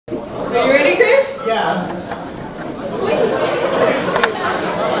Yeah.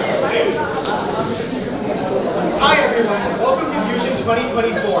 Hi everyone, welcome to Fusion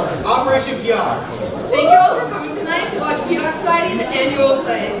 2024, Operation Pyaar. Thank you all for coming tonight to watch Pyaar Society's annual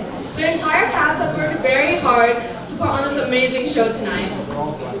play. The entire cast has worked very hard to put on this amazing show tonight.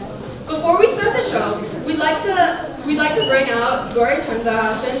 Before we start the show, we'd like to bring out Gauri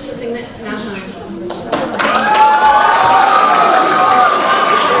Chandrahasan to sing the national anthem.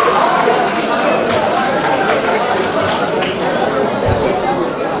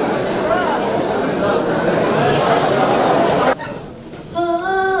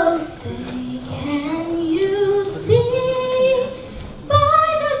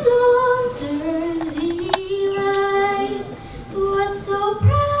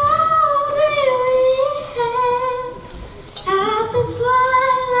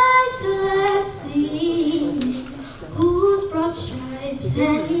 Stripes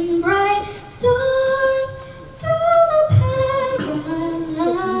and bright stars through the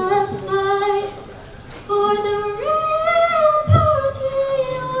perilous fight. For the ramparts we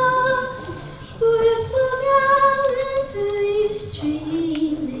watch were so gallantly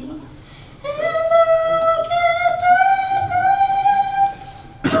streaming, and the rockets' red glare,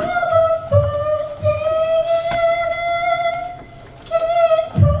 the bombs bursting in air, gave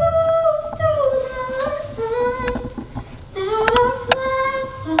proof through the night that our flag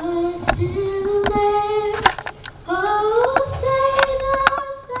was still there. Oh, say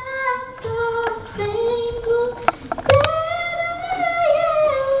does that star-spangled banner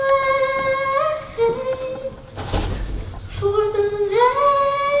yet wave for the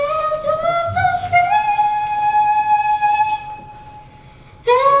land of the free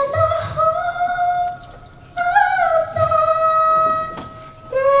and the home of the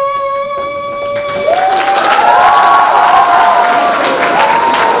brave.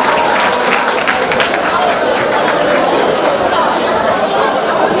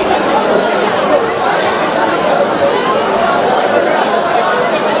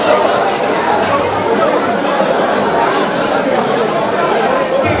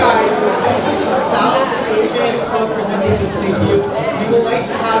 Okay guys, since this is a South Asian co-presenting display to you, we would like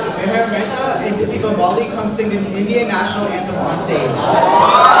to have Pyaar and Diti Bambali come sing the Indian national anthem on stage.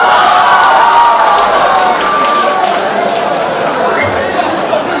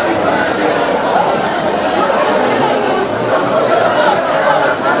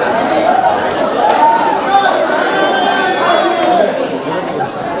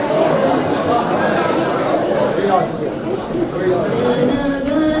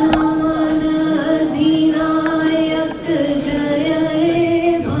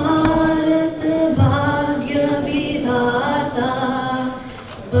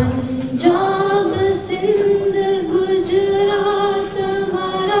 Punjab Sindh Gujarat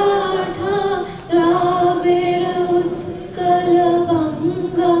Maratha Dravida Utkal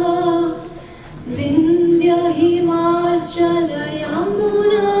बंगा विंध्य हिमाचल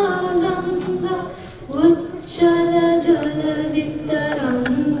यमुना गंगा उच्चल जलधि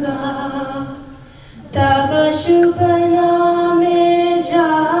तरंगा तव शुभ नामे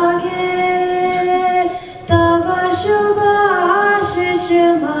जागे तव शुभ आशीष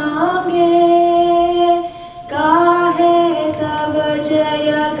मांगे गाहे तब जय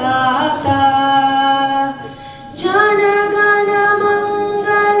गाता जन गण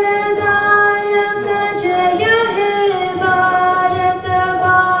मंगलदायक जय हे भारत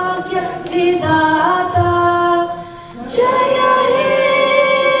भाग्य विधाता जय हे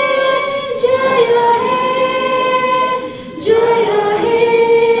जय हे जय हे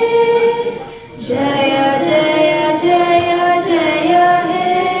जय जय जय जय हे।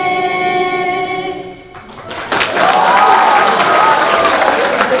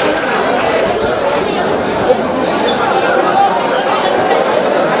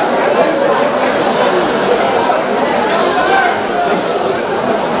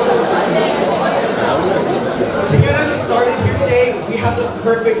 To get us started here today, we have the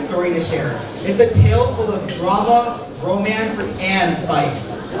perfect story to share. It's a tale full of drama, romance, and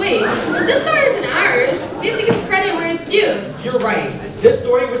spice. Wait, but this story isn't ours. We have to give credit where it's due. You're right. This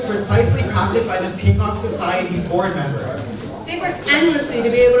story was precisely crafted by the Peacock Society board members. They worked endlessly to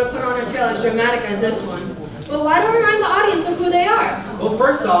be able to put on a tale as dramatic as this one. But why don't we remind the audience of who they are? Well,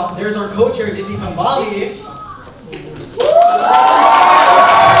 first off, there's our co-chair, Diti Bambali.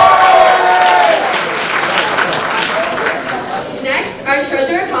 Next, our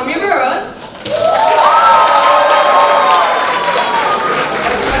treasurer, Kamya Barod.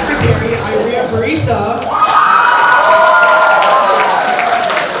 Our secretary, Iria Parisa.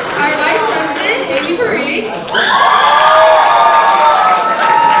 Our vice president, Haley Parikh.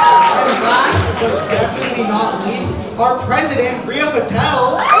 And last but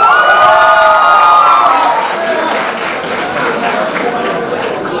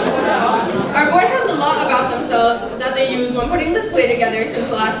together since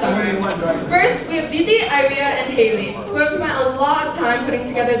last summer. First, we have Didi, Iria, and Haley, who have spent a lot of time putting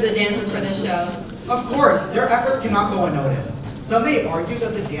together the dances for this show. Of course, their efforts cannot go unnoticed. Some may argue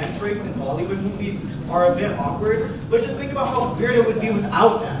that the dance breaks in Bollywood movies are a bit awkward, but just think about how weird it would be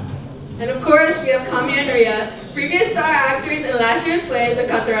without them. And of course, we have Kamya and Ria, previous star actors in last year's play,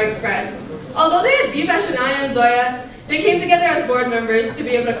 The Katara Express. Although they had Viva, Shania, and Zoya, they came together as board members to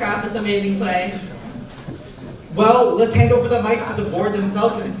be able to craft this amazing play. Well, let's hand over the mics to the board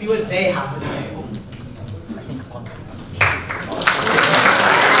themselves and see what they have to say.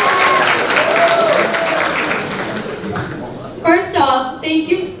 First off, thank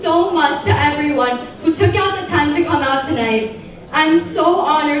you so much to everyone who took out the time to come out tonight. I'm so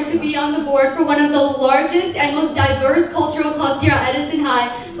honored to be on the board for one of the largest and most diverse cultural clubs here at Edison High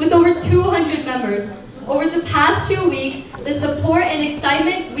with over 200 members. Over the past 2 weeks, the support and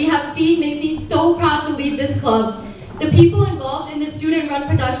excitement we have seen makes me so proud to lead this club. The people involved in the student-run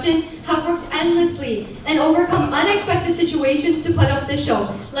production have worked endlessly and overcome unexpected situations to put up this show,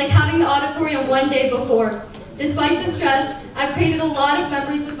 like having the auditorium one day before. Despite the stress, I've created a lot of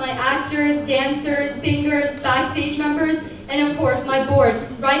memories with my actors, dancers, singers, backstage members, and of course my board,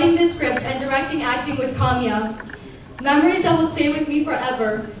 writing the script and directing acting with Kamya. Memories that will stay with me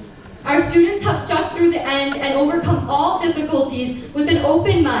forever. Our students have stuck through the end and overcome all difficulties with an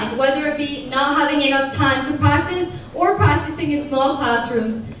open mind, whether it be not having enough time to practice or practicing in small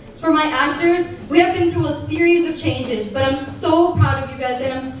classrooms. For my actors, we have been through a series of changes, but I'm so proud of you guys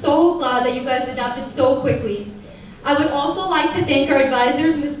and I'm so glad that you guys adapted so quickly. I would also like to thank our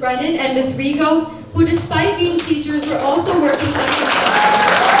advisors, Ms. Brennan and Ms. Rigo, who despite being teachers were also working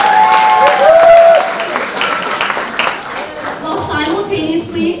while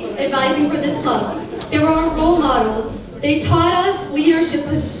simultaneously advising for this club. They were our role models. They taught us leadership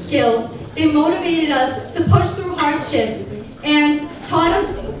skills. They motivated us to push through hardships and taught us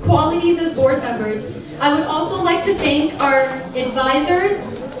qualities as board members. I would also like to thank our advisors.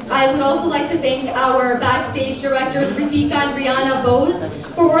 I would also like to thank our backstage directors, Ritika and Rihanna Bose,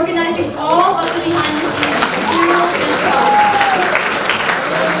 for organizing all of the behind-the-scenes materials and props.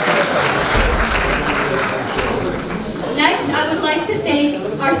 Next, I would like to thank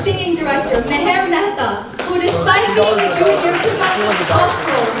our singing director, Meher Mehta, who despite being a junior took on such a tough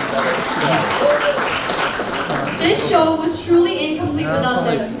role. This show was truly incomplete without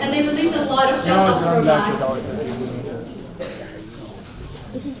them, and they relieved a lot of stress off our backs.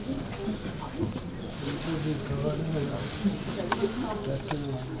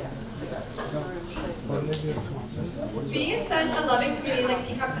 Being in such a loving community like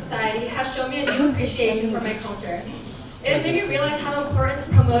Peacock Society has shown me a new appreciation for my culture. It has made me realize how important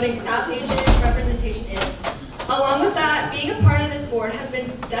promoting South Asian representation is. Along with that, being a part of this board has been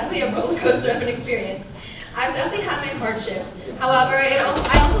definitely a roller coaster of an experience. I've definitely had my hardships. However,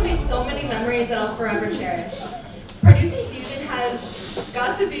 I also made so many memories that I'll forever cherish. Producing Fusion has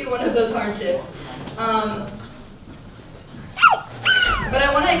got to be one of those hardships. But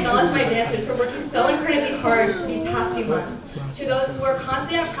I want to acknowledge my dancers for working so incredibly hard these past few months. To those who are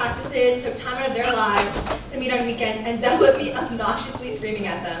constantly at practices, took time out of their lives to meet on weekends, and dealt with me obnoxiously screaming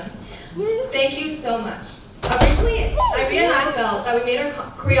at them. Thank you so much. Originally, Iria and I felt that we made our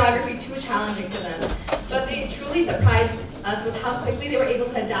choreography too challenging for them, but they truly surprised us with how quickly they were able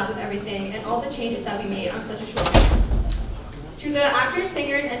to adapt with everything and all the changes that we made on such a short notice. To the actors,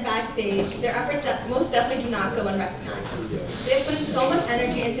 singers, and backstage, their efforts most definitely do not go unrecognized. They have put in so much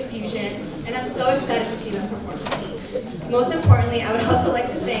energy into Fusion, and I'm so excited to see them perform tonight. Most importantly, I would also like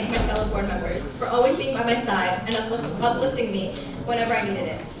to thank my fellow board members for always being by my side and uplifting me whenever I needed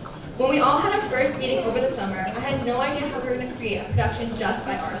it. When we all had our first meeting over the summer, I had no idea how we were going to create a production just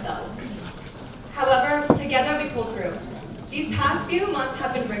by ourselves. However, together we pulled through. These past few months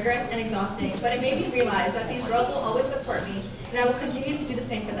have been rigorous and exhausting, but it made me realize that these girls will always support me, and I will continue to do the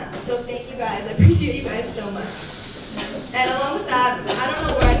same for them. So thank you guys. I appreciate you guys so much. And along with that, I don't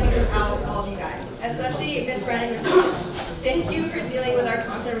know where I'd be without all of you guys, especially Miss Brennan and Miss Rita. Thank you for dealing with our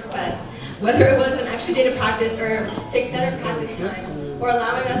concert request, whether it was an extra day to practice or to extend our practice times, or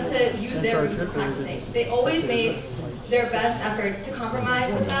allowing us to use their rooms for practicing. They always made their best efforts to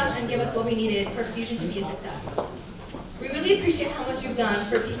compromise with us and give us what we needed for Fusion to be a success. We really appreciate how much you've done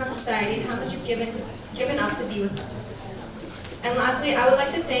for Peacock Society and how much you've given up to be with us. And lastly, I would like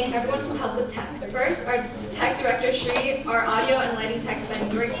to thank everyone who helped with tech. First, our tech director, Shri, our audio and lighting tech,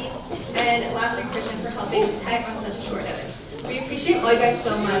 Ben Nurgi, and lastly, Christian, for helping with tech on such a short notice. We appreciate all you guys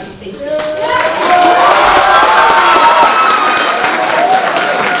so much. Thank you.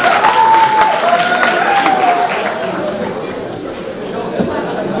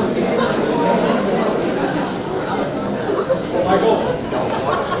 Michael. I'm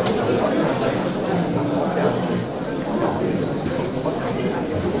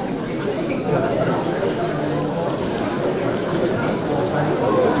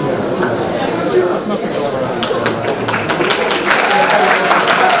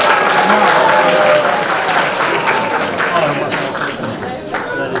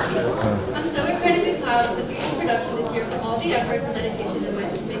so incredibly proud of the Fusion production this year for all the efforts and dedication that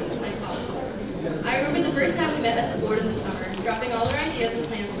went into making tonight possible. I remember the first time we met as a board in the summer, dropping all our ideas and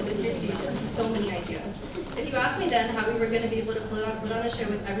plans for this year's Fusion. So many ideas. If you asked me then how we were going to be able to put on a show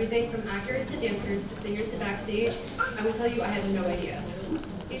with everything from actors to dancers to singers to backstage, I would tell you I have no idea.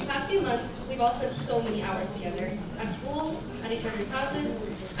 These past few months, we've all spent so many hours together. At school, at each other's houses,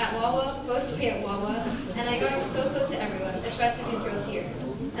 at Wawa, mostly at Wawa, and I got so close to everyone, especially these girls here.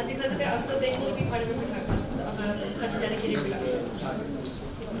 And because of it, I'm so thankful to be part of such a dedicated production.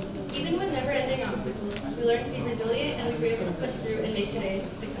 Even with never-ending obstacles, we learned to be resilient and we were able to push through and make today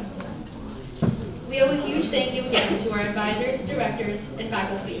successful. We owe a huge thank you again to our advisors, directors, and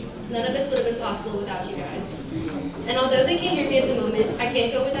faculty. None of this would have been possible without you guys. And although they can't hear me at the moment, I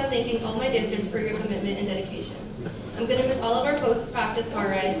can't go without thanking all my dancers for your commitment and dedication. I'm going to miss all of our post-practice car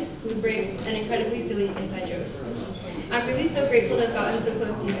rides, food breaks, and incredibly silly inside jokes. I'm really so grateful to have gotten so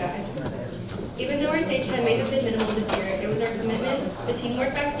close to you guys. Even though our stage time may have been minimal this year, it was our commitment, the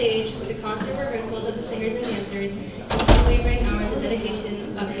teamwork backstage, the constant rehearsals of the singers and dancers, and the unwavering hours of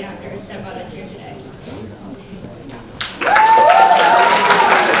dedication of the actors that brought us here today.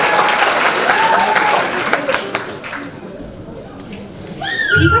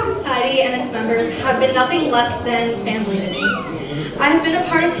 Peacock Society and its members have been nothing less than family to me. I have been a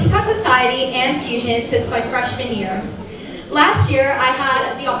part of Peacock Society and Fusion since my freshman year. Last year, I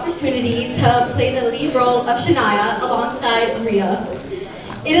had the opportunity to play the lead role of Shania alongside Rhea.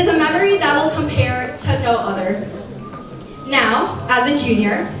 It is a memory that will compare to no other. Now, as a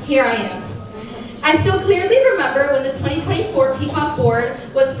junior, here I am. I still clearly remember when the 2024 Peacock board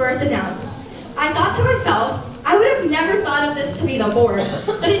was first announced. I thought to myself, I would have never thought of this to be the board,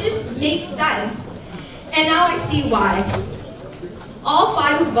 but it just makes sense. And now I see why. All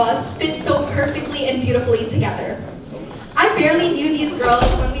 5 of us fit so perfectly and beautifully together. I barely knew these girls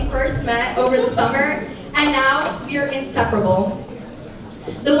when we first met over the summer, and now we're inseparable.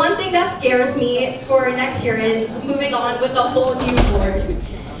 The one thing that scares me for next year is moving on with a whole new board.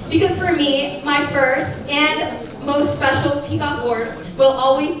 Because for me, my first and most special Peacock board will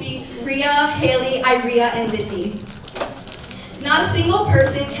always be Rhea, Haley, Iria, and Lindy. Not a single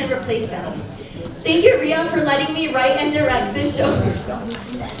person can replace them. Thank you, Rhea, for letting me write and direct this show.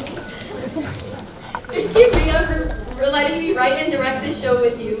 Thank you, Rhea, for letting me write and direct this show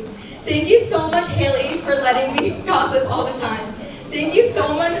with you. Thank you so much, Haley, for letting me gossip all the time. Thank you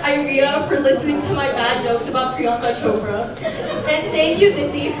so much, Iria, for listening to my bad jokes about Priyanka Chopra. And thank you,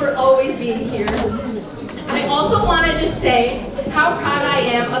 Lindy, for always being here. I also want to just say how proud I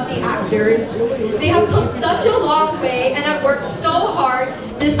am of the actors. They have come such a long way and have worked so hard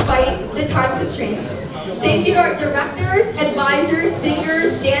despite the time constraints. Thank you to our directors, advisors,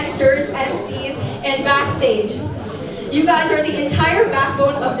 singers, dancers, MCs, and backstage. You guys are the entire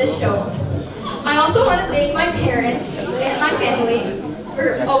backbone of this show. I also want to thank my parents and my family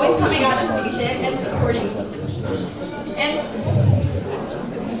for always coming out to Fusion and supporting me. And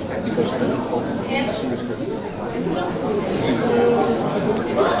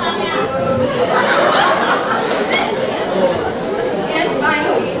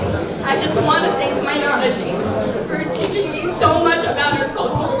finally, I just want to thank my Nanaji for teaching me so much about our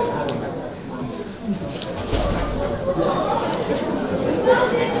culture.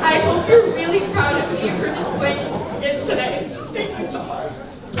 I hope you're really proud of me for displaying it today. Thank you so much.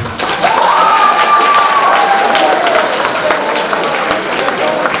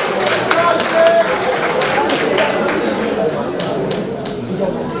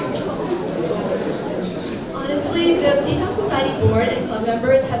 Honestly, the Peacock Society board and club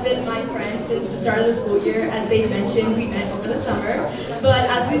members have been my friends since the start of the school year. As they mentioned, we met over the summer. But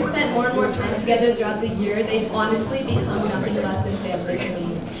as we spent more and more time together throughout the year, they've honestly become nothing less than family to me.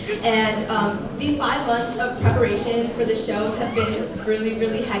 And these 5 months of preparation for the show have been really,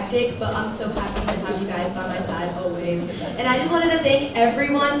 really hectic, but I'm so happy to have you guys by my side always. And I just wanted to thank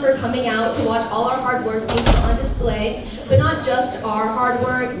everyone for coming out to watch all our hard work being put on display, but not just our hard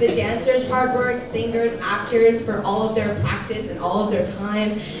work, the dancers' hard work, singers, actors for all of their practice and all of their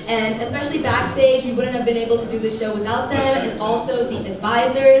time, and especially backstage, we wouldn't have been able to do this show without them, and also the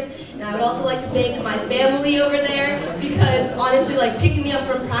advisors. And I would also like to thank my family over there, because honestly, like picking me up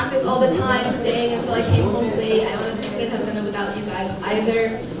from practice all the time, staying until I came home late, I honestly couldn't have done it without you guys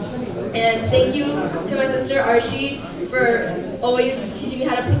either. And thank you to my sister Archie for always teaching me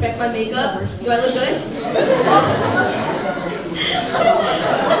how to perfect my makeup. Do I look good?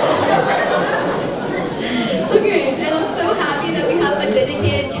 Okay, and I'm so happy that we have a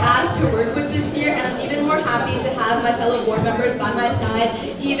dedicated cast to work with this year, and I'm even more happy to have my fellow board members by my side,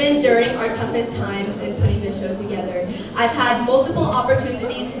 even during our toughest times in putting this show together. I've had multiple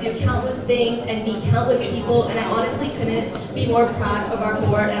opportunities to do countless things and meet countless people, and I honestly couldn't be more proud of our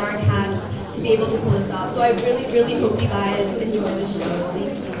board and our cast to be able to pull this off. So I really, really hope you guys enjoy this show.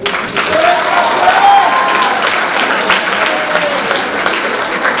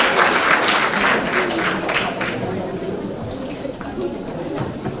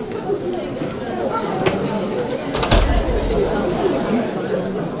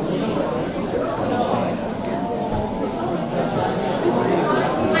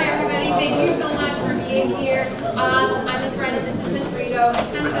 Thank you.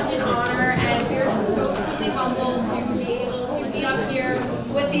 It's been such an honor, and we are just so truly humbled to be able to be up here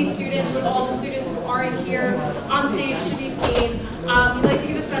with these students, with all the students who aren't here on stage to be seen. We'd like to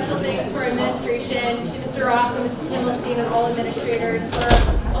give a special thanks to our administration, to Mr. Ross and Mrs. Himmelstein and all administrators for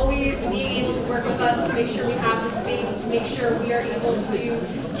always being able to work with us to make sure we have the space, to make sure we are able to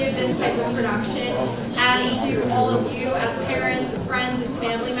give this type of production. And to all of you as parents, as friends, as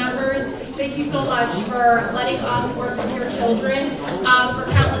family members, thank you so much for letting us work with your children for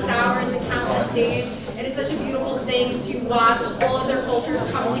countless hours and countless days. It is such a beautiful thing to watch all of their cultures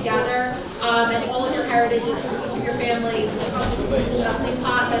come together and all of your heritages from each of your family become this beautiful melting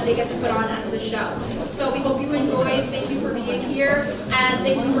pot that they get to put on as the show. So we hope you enjoy. Thank you for being here, and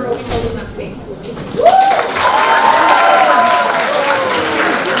thank you for always holding that space.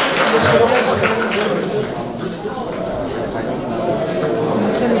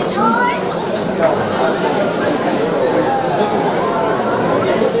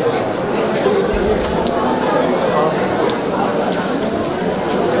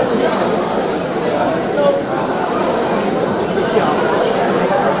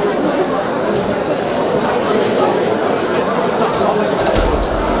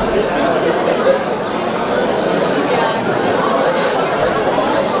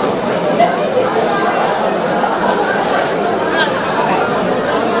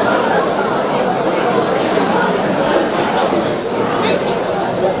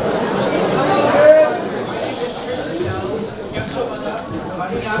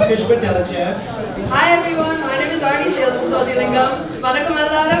 Hi everyone, my name is Arni Sodilingam. Vanakkam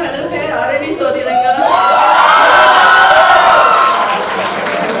Medal Pyaar Arni Sodilingam.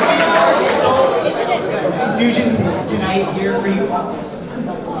 We are so excited for Infusion tonight here for you.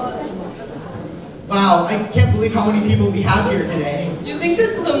 Wow, I can't believe how many people we have here today. You think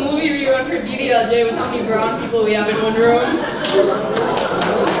this is a movie rerun for DDLJ with how many brown people we have in one room?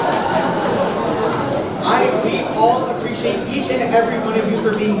 We all appreciate each and every one of you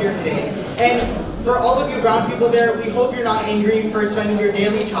for being here today. And for all of you brown people there, we hope you're not angry for spending your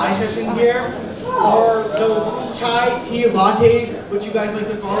daily chai session here, or those chai tea lattes, what you guys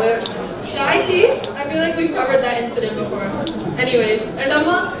like to call it. Chai tea? I feel like we've covered that incident before. Anyways, and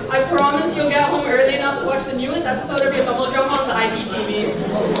Amma, I promise you'll get home early enough to watch the newest episode of your Tamil drama on the IPTV.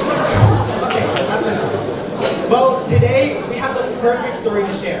 Okay, that's enough. Well, today we have the perfect story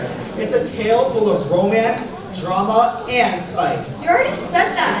to share. It's a tale full of romance, drama, and spice. You already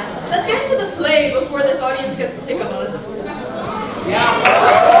said that. Let's get into the play before this audience gets sick of us.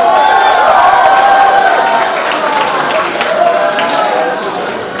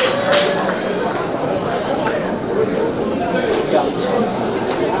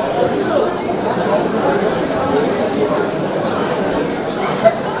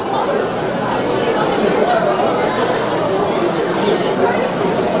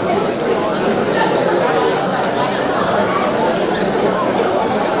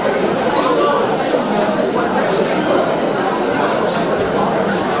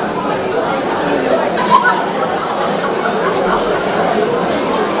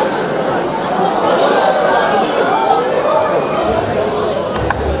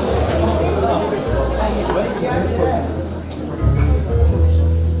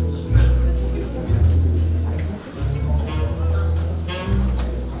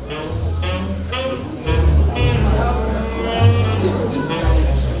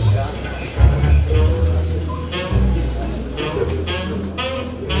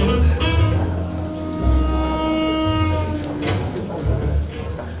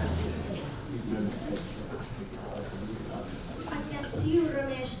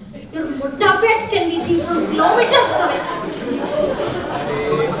 Can be seen from kilometers away.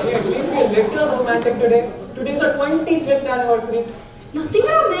 At least we are a little romantic today. Today's our 25th anniversary. Nothing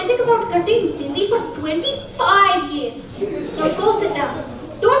romantic about cutting Hindi for 25 years. Now go sit down.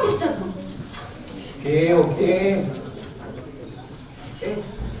 Don't disturb me. Okay, okay. Hey,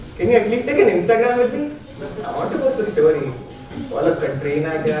 can you at least take an Instagram with me? I want to post a story. Wala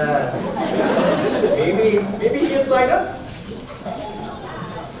Katrina ka. Maybe she'll slide up.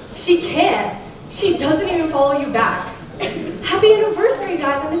 She can't. She doesn't even follow you back. Happy anniversary,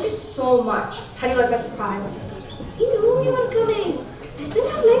 guys. I miss you so much. How do you like my surprise? You know you are coming. I still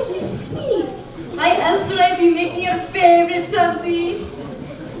have like 360. Why else would I be making your favorite sabzi?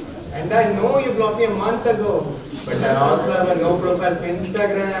 And I know you blocked me a month ago. But I also have a no profile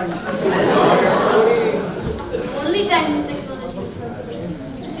Instagram. Not a story. Only time is technology.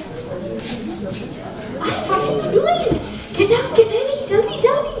 What are you doing? Get up, get ready. Jaldi,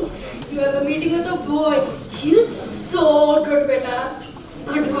 jaldi. You have a meeting with a boy. He is so good, beta. A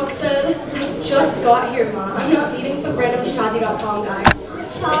doctor. I just got here, Ma. I'm not meeting some random Shadi.com guy.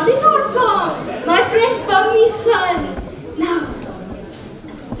 Shadi.com. My friend Pammi's son. Now.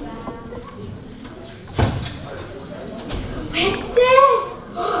 With this.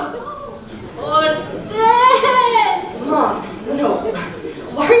 Or this. Mom, no.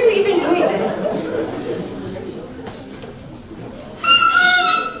 Why are you even doing this?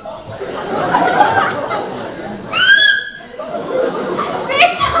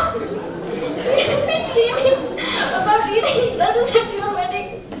 About eating laddus at your wedding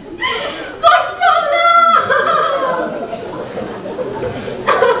for so long.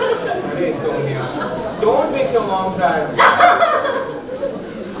 Hey Sonia, don't make your mom cry.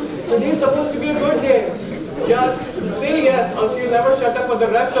 Today's supposed to be a good day. Just say yes, or she'll never shut up for the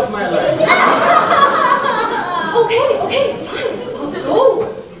rest of my life. Okay, fine. I'll go.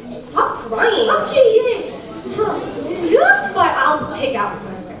 Stop crying. Okay, So, yeah, but I'll pick out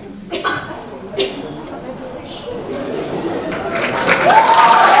one.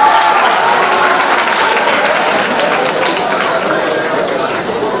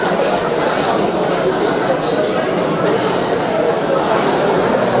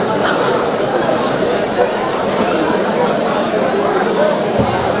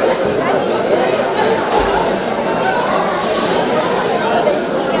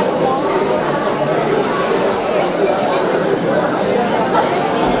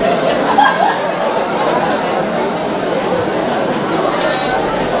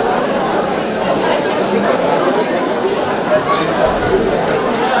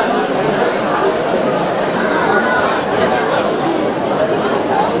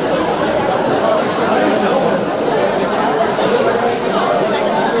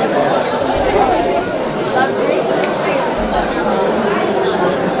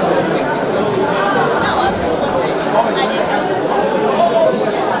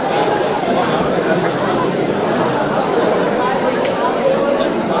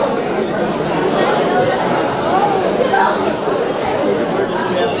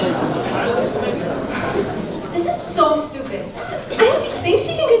 This is so stupid. I don't think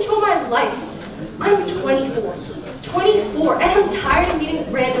she can control my life. I'm 24. 24, and I'm tired of meeting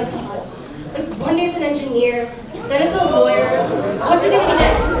random people. Like, one day it's an engineer, then it's a lawyer. What's it gonna be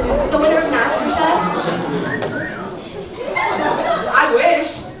next? The winner of MasterChef? I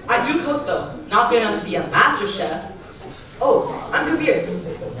wish. I do cook though. Not good enough to be a master chef. Oh, I'm Kabir.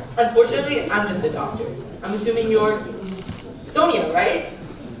 Unfortunately, I'm just a doctor. I'm assuming you're Sonia, right?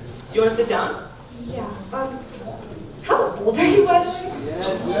 Do you want to sit down? Yeah, how old are you, by the way?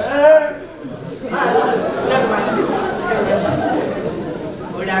 Yes, sir. Never mind.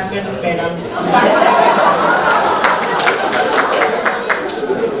 Good afternoon, madam.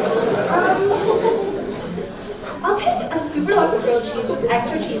 I'll take a super deluxe grilled cheese with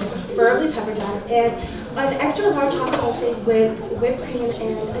extra cheese, preferably pepper jack, and an extra large chocolate milkshake with whipped cream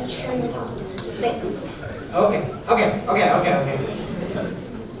and a cherry on top. Thanks. Okay.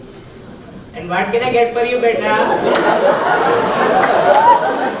 And what can I get for you, beta?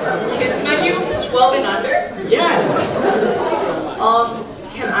 Kids menu, 12 and under? Yes.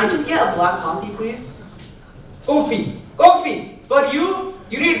 Can I just get a black coffee, please? Coffee. For you,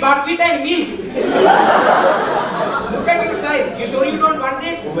 you need buckwheat and milk. Look at your size. You sure you don't want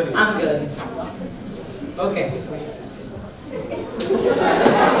it? I'm good. Okay.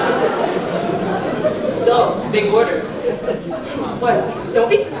 So, big order. What? Don't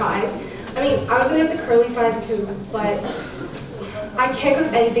be surprised. I mean, I was gonna get the curly fries too, but I can't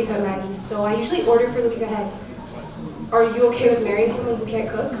cook anything but Maggie, so I usually order for the week ahead. Are you okay with marrying someone who can't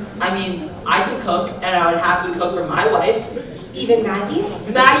cook? I mean, I can cook, and I would happily cook for my wife. Even Maggie?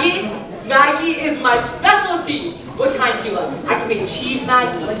 Maggie is my specialty. What kind do you like? I can make cheese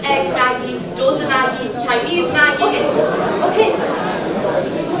Maggie, egg Maggie, dosa Maggie, Chinese Maggie. Okay.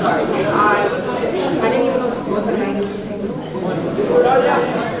 Sorry, I didn't even know there was a guy named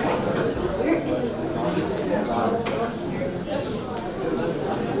Where is he?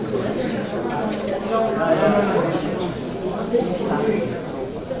 This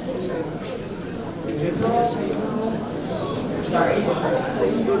Sorry.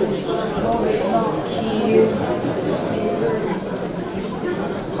 Keys.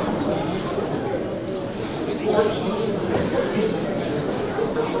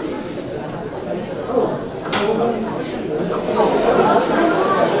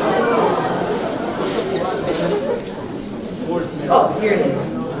 Oh, here it is.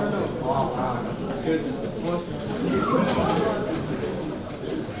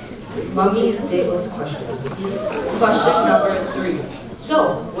 Mummy's dateless questions. Question number 3.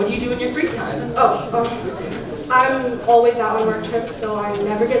 So, what do you do in your free time? I'm always out on work trips, so I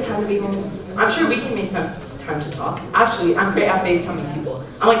never get time to be home. I'm sure we can make some time to talk. Actually, I'm great at FaceTiming people.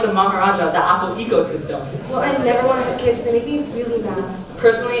 I'm like the Maharaja of the Apple ecosystem. Well, I never want to have kids. They make me really mad.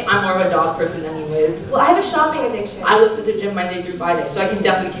 Personally, I'm more of a dog person anyways. Well, I have a shopping addiction. I lift at the gym Monday through Friday, so I can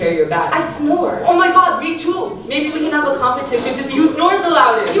definitely carry your bag. I snore. Oh my god, me too! Maybe we can have a competition to see who snores the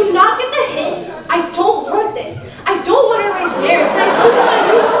loudest. Do you not get the hint? I don't want this. I don't want to arrange marriage, but I don't know why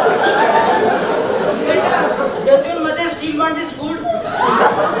you want to either. Does your mother still want this food?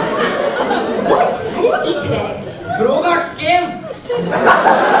 What? I didn't eat today. Bro got scammed.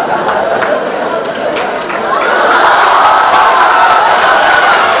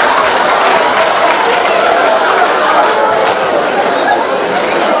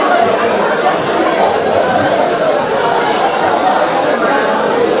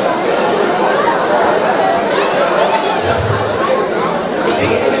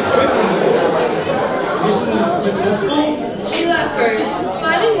 Successful? She left first, so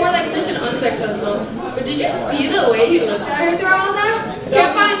I think more like mission unsuccessful. But did you see the way he looked at her through all that?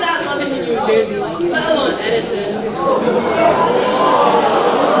 Can't find that love in New Jersey, let alone Edison.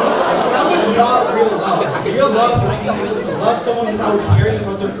 That was not real love. Real love is being able to love someone without caring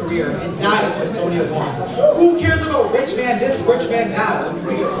about their career, and that is what Sonia wants. Who cares about rich man this, rich man that,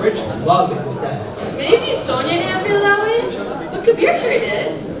 when you can get rich love instead? Maybe Sonia didn't feel that way, but Kabir sure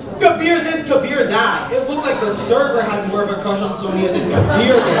did. Kabir this, Kabir that. It looked like the server had more of a crush on Sonia than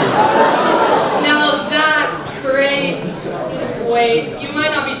Kabir did. Now that's crazy. Wait, you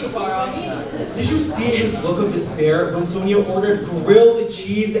might not be too far off. Did you see his look of despair when Sonia ordered grilled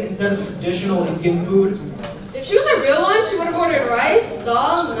cheese instead of traditional Indian food? If she was a real one, she would have ordered rice,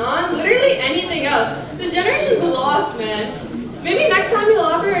 dal, naan, literally anything else. This generation's lost, man. Maybe next time he'll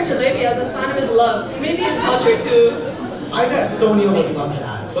offer her jalebi as a sign of his love, and maybe his culture too. I bet Sonia would love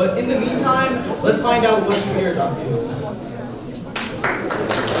that. But in the meantime, let's find out what Kabir's up to.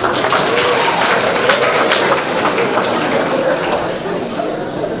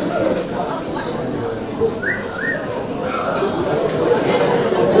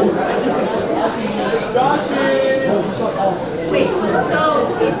 Wait, so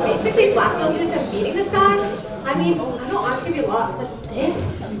she basically blackmailed you into meeting this guy? I mean, I know odds can be a lot, but this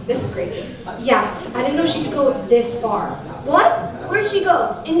is crazy. Yeah, I didn't know she could go this far. What? Where'd she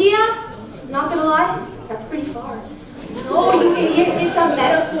go? India? Not gonna lie, that's pretty far. No, you idiot, it's a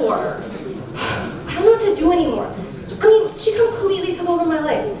metaphor. I don't know what to do anymore. I mean, she completely took over my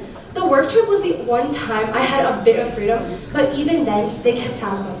life. The work trip was the one time I had a bit of freedom, but even then, they kept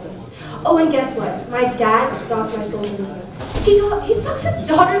tabs on me. Oh, and guess what? My dad stalks my social media. He stalks his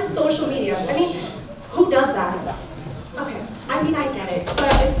daughter's social media. I mean, who does that? Okay, I mean, I get it,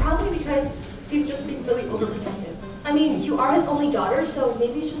 but it's probably because he's just being really overprotective. I mean, you are his only daughter, so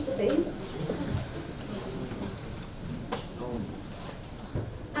maybe it's just a phase.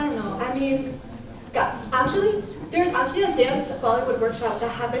 I don't know, I mean, guys, actually, there's actually a dance Bollywood workshop that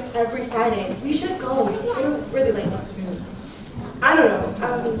happens every Friday. We should go. It's really late. I don't know.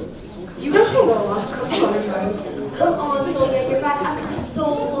 You guys can go along. Come some other time. Come on, Sonia, you're back after so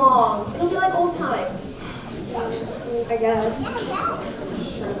long. It'll be like old times. I guess.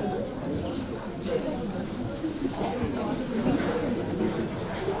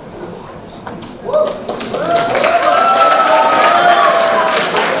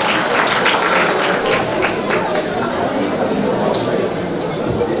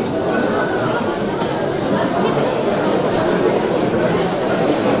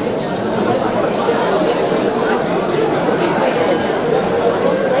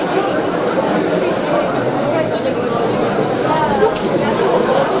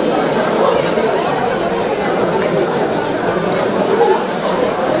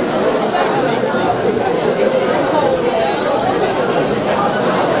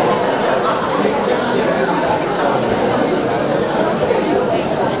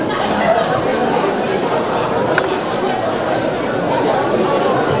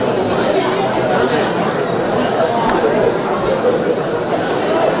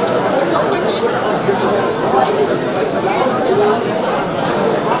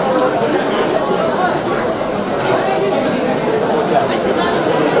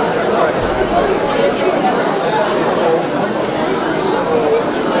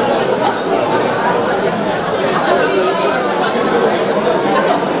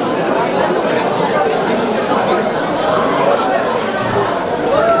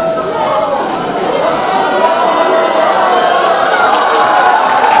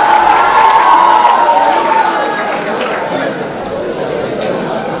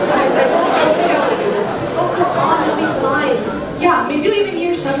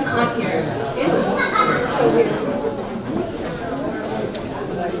 you can't hear. Ew, it's so weird.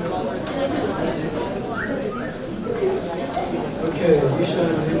 Okay, Isha,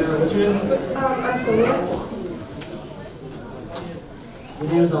 what's your name? I'm Sonia. Your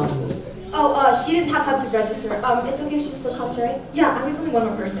name's not on the list. Oh, she didn't have time to register. It's okay if she still comes, right? Yeah, I mean, it's only one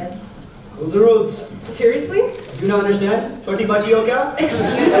more person. Rules are rules. Seriously? Do you not understand? Choti bachi ho kya?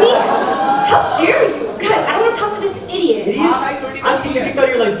 Excuse me? How dare you? Guys, I don't want to talk to this idiot. Idiot? I'll teach you kicked out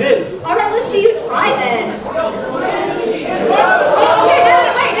you like this. All right, let's see you try then.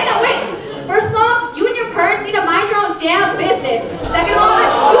 Wait. First of all, you and your parents need to mind your own damn business. Second of all,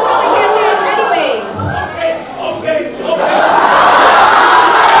 you probably can't do it anyway. Okay.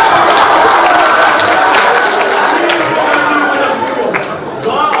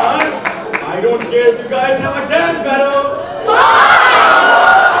 But I don't care if you guys have a dance battle.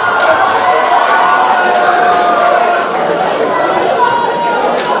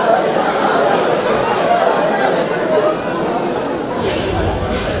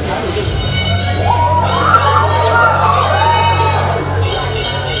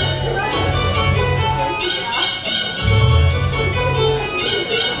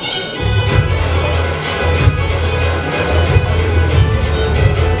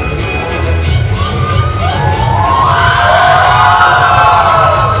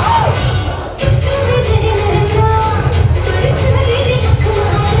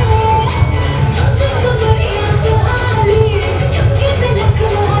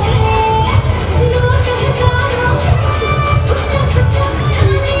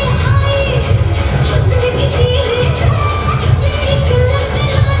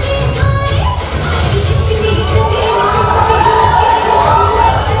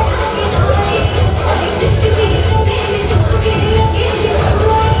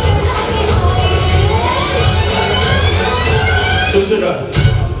 Switch it up.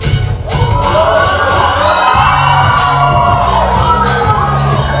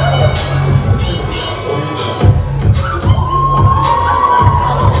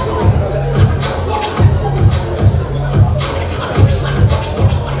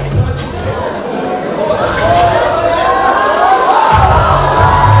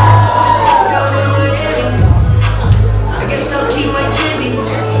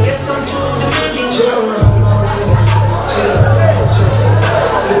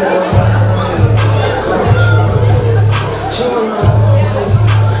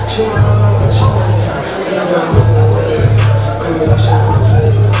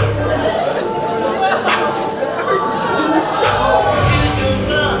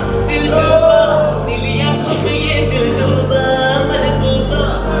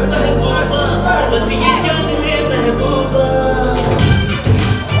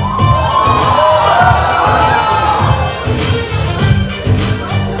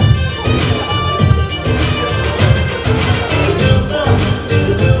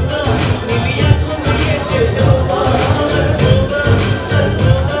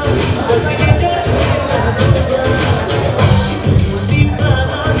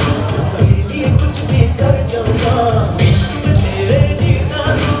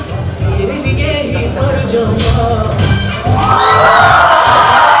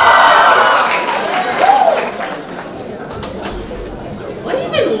 What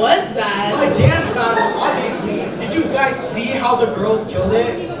even was that? A dance battle, obviously. Did you guys see how the girls killed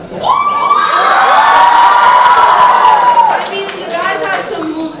it? I mean, the guys had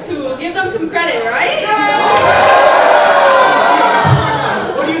some moves too. Give them some credit, right? Hey, come on guys,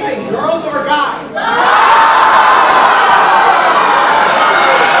 what do you think, girls or guys?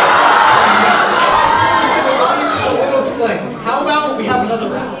 Looks like the audience is a little slick. How about we have another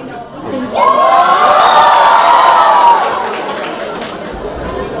round?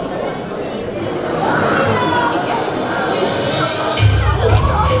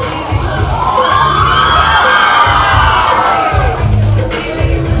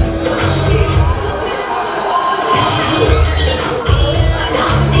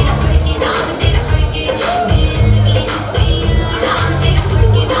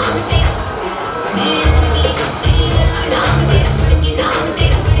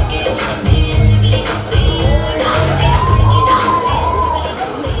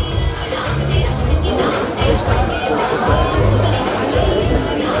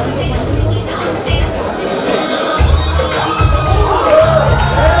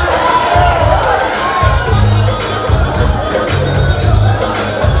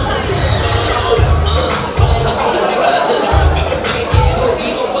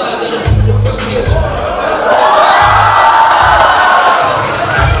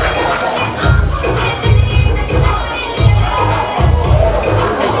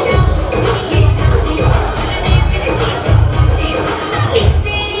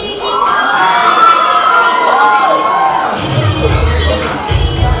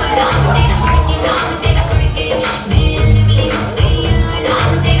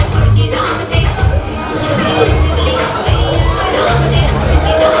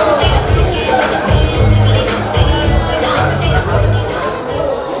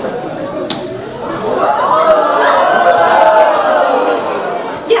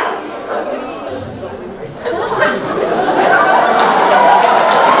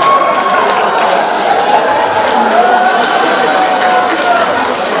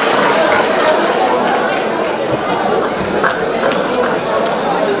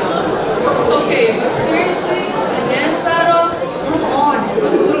 Okay, but seriously, a dance battle? Come on, it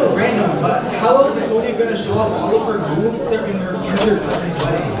was a little random, but how else is Sonia gonna show off all of her moves in her future cousin's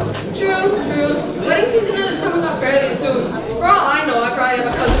weddings? True, true. Wedding season is coming up fairly soon. For all I know, I probably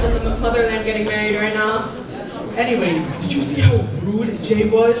have a cousin in the motherland getting married right now. Anyways, did you see how rude Jay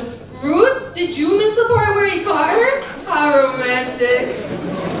was? Rude? Did you miss the part where he caught her? How romantic.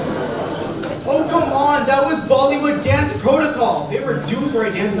 Oh, come on, that was Bollywood dance protocol. They were due for a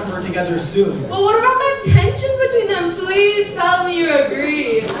dance number together soon. But what about that tension between them? Please tell me you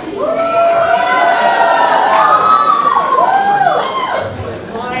agree.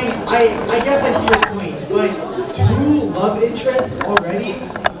 Fine, I guess I see your point, but 2 love interests already?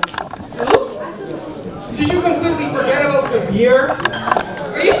 2? Did you completely forget about Kabir?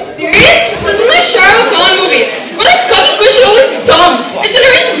 Are you serious? This is my Shah Rukh Khan movie. Where that cousin Kushi always dumb. It's an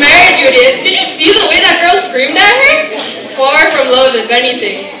arranged marriage, you idiot. Did you see the way that girl screamed at her? Far from love, if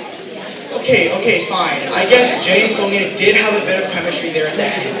anything. Okay, fine. I guess Jay and Sonia did have a bit of chemistry there at the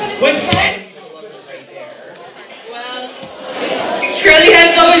end. Quick enemies to lovers right there. Well, curly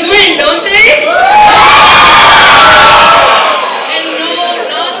heads always win, don't they? And no,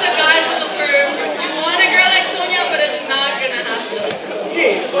 not the guys with the perm. You want a girl like Sonia, but it's not gonna happen.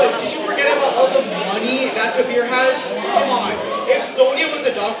 Okay, but did you forget about all the money that Kabir has? Come on, if Sonia was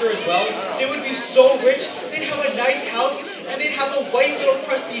a doctor as well, they would be so rich, they'd have a nice house, and they'd have a white little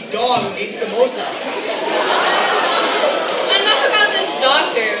crusty dog named Samosa. Enough about this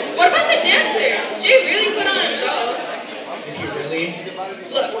doctor. What about the dancer? Jay really put on a show. Did he really?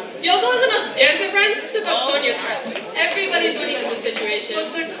 Look, he also has enough dancer friends to fuck Sonia's friends. Everybody's winning in this situation.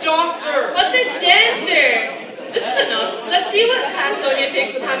 But the doctor! But the dancer! This is enough. Let's see what path Sonia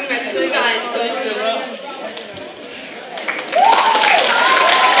takes with having met 2 guys so soon.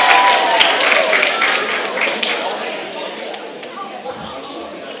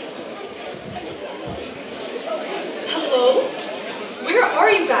 Hello? Where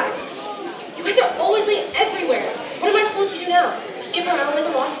are you guys? You guys are always late everywhere. What am I supposed to do now? Skip around like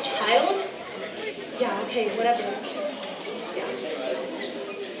a lost child? Yeah, okay, whatever.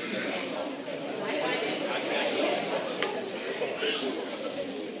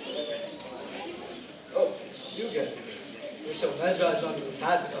 Oh, you good. You're so mesmerized by these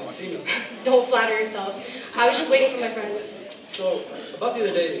hats to come see me. Don't flatter yourself. I was just waiting for my friends. So, about the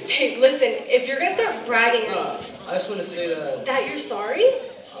other day, Hey, listen, if you're gonna start bragging I just want to say that, that you're sorry,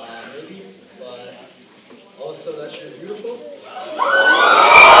 maybe, but also that you're beautiful.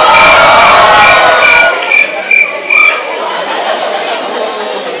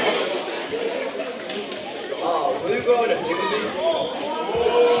 Will you go on a date with me?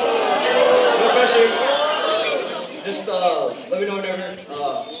 No pressure. Just, let me know whenever.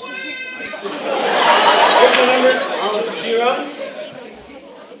 Here's my number. I'll see you around.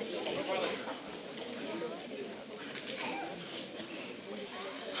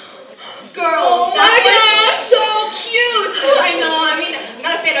 Girl, that was so cute! I know, I mean, I'm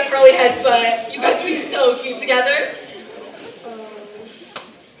not a fan of curly heads, but you guys would be so cute together.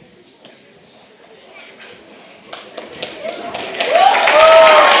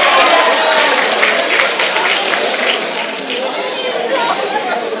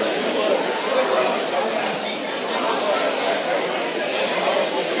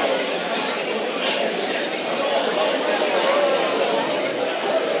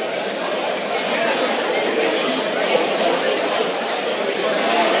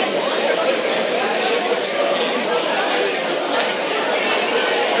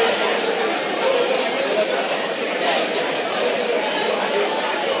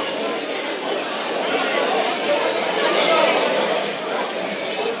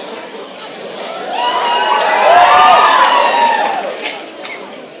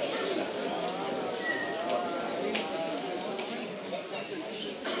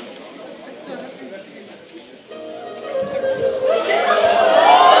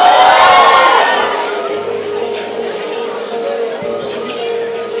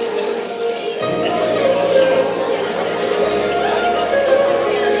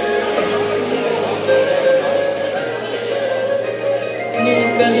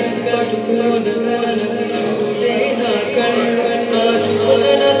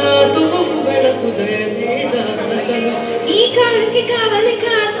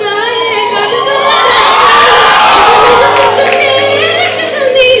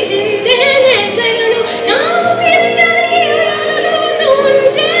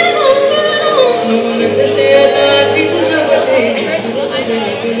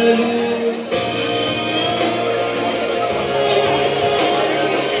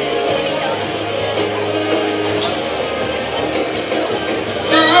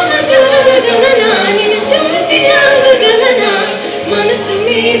 గగనా నిన్ను చూసి ఆగగలనా మనసు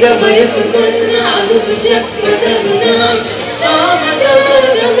మీద వయసుకున్న అదుపు చెప్పగలనా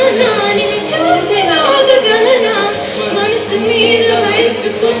సామజగమనా నిన్ను చూసి ఆగగలనా మనసు మీద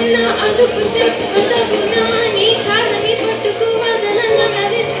వయసుకున్న అదుపు చెప్పగలనా నీ కాళ్ళని పట్టుకు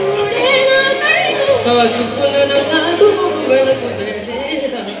వదలనన్నది చూడే నా కళ్ళు ఆ చూపులను నాదు వెనుకుదేరా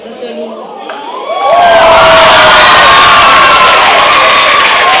అసలు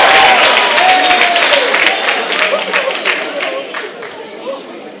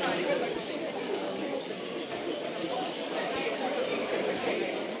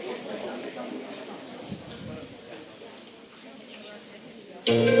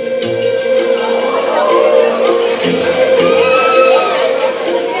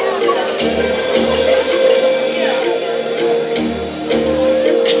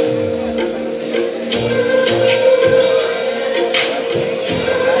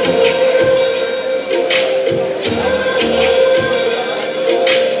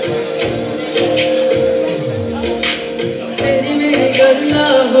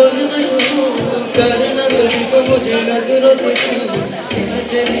करना कभी तो मुझे नजरों से छू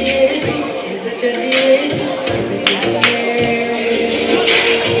चलिए चलिए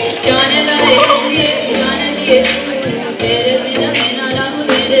जाने लाए दिए तू जाने दिए तू तेरे बिना मैं ना रहूं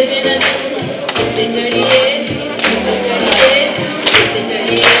मेरे बिना तू चलिए तू चलिए तू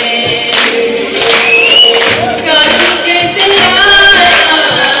चलिए काजू के सिलाया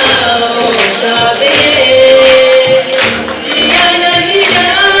साबे जिया नहीं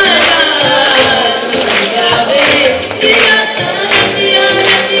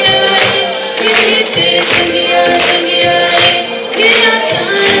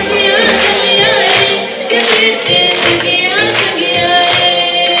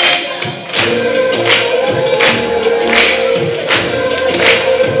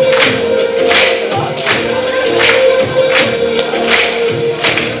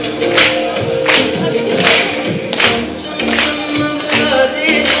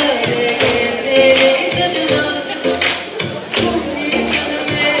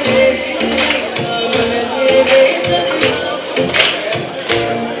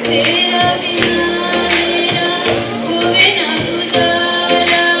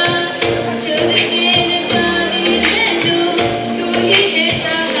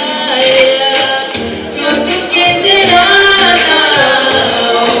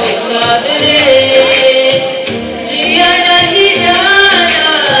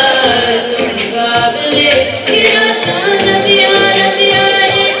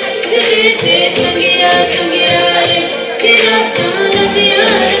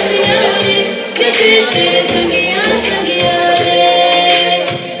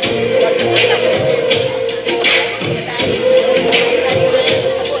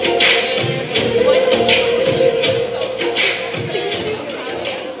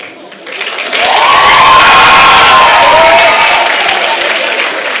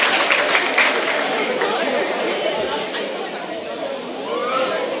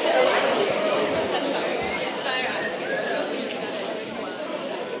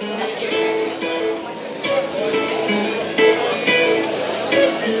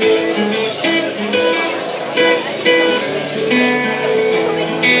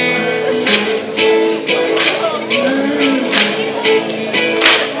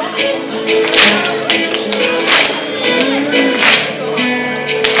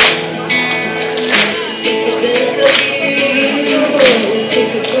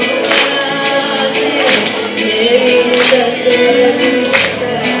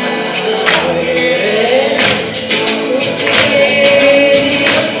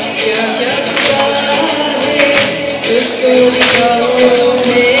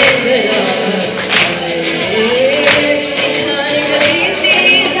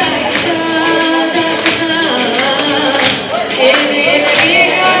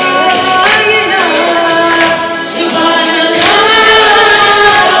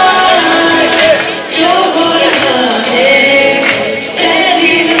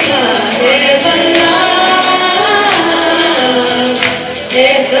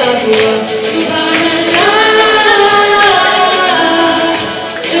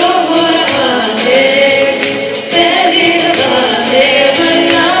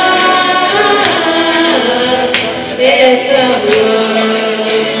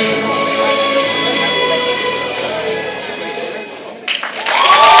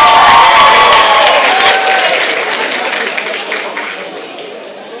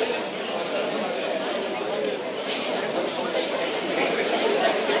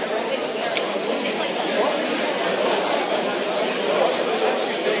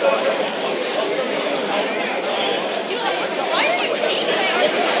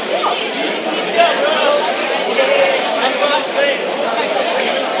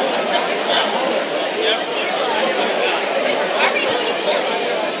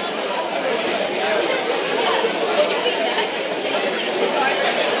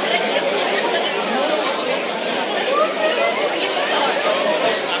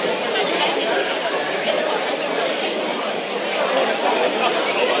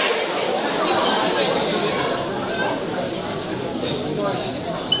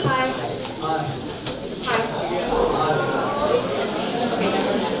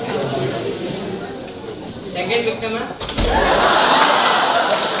ma'am.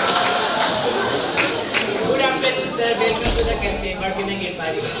 Good afternoon, sir. Welcome to the cafe. What can I get for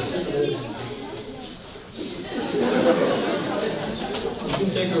you? Just a little. You can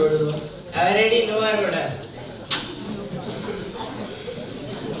take your order though. I already know our order.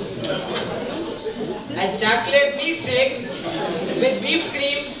 A chocolate milkshake with whipped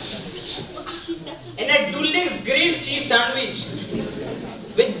cream and a deluxe grilled cheese sandwich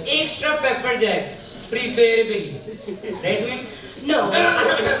with extra pepper jack, preferably. Right, ma'am? No.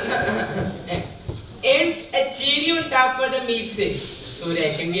 And a cherry on top for the milkshake. Sorry,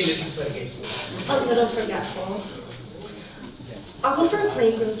 I can be a little forgetful. A little forgetful. I'll go for a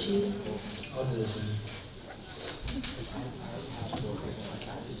plain grilled cheese. I'll do the same.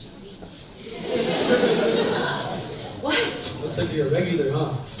 What? Looks like you're a regular,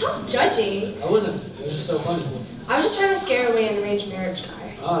 huh? Stop judging. I wasn't. It was just so funny. I was just trying to scare away an arranged marriage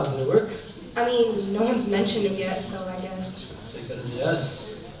guy. Ah, did it work? I mean, no one's mentioned him yet, so I guess. Take that as a yes.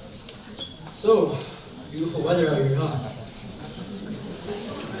 So, beautiful weather out here, huh?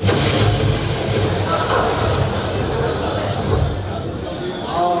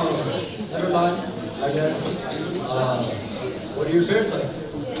 Never mind, I guess. What are your parents like?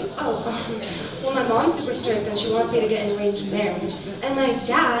 Well, my mom's super strict and she wants me to get an arranged marriage. And my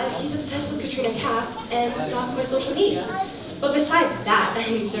dad, he's obsessed with Katrina Kaif and stalks my social media. But besides that, I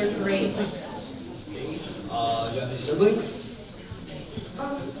mean, they're great. You have any siblings?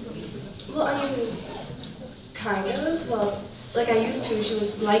 Well, I mean, kind of. Well, like I used to. She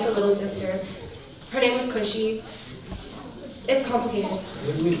was like a little sister. Her name was Cushy. It's complicated.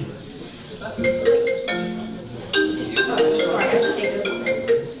 What do you mean? Oh, sorry, I have to take this.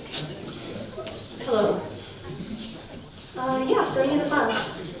 Hello? Yeah, send me the file.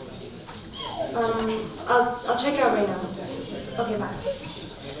 I'll check it out right now. Okay, bye.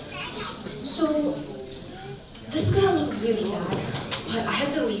 So, this is gonna look really bad, but I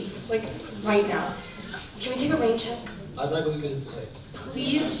have to leave, like, right now. Can we take a rain check? I'd like we could,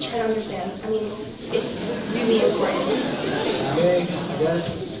 Please try to understand. I mean, it's really important. Okay, I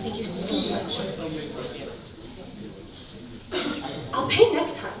guess. Thank you so much. I'll pay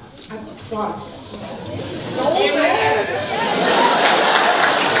next time. I promise. I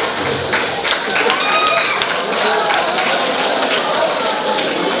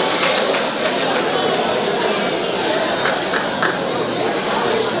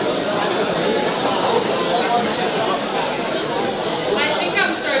think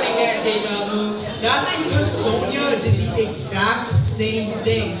I'm starting to get deja vu. That's because Sonia did the exact same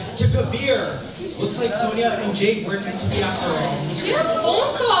thing to Kabir. Looks like Sonia and Jake weren't meant to be after all. She had a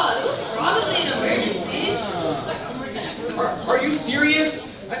phone call. It was probably an emergency. Are you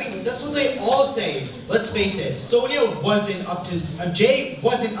serious? I mean, that's what they all say. Let's face it, Jay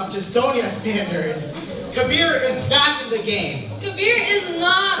wasn't up to Sonia's standards. Kabir is back in the game. Kabir is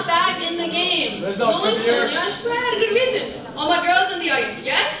not back in the game. Knowing Sonia, she probably had a good reason. All my girls in the audience,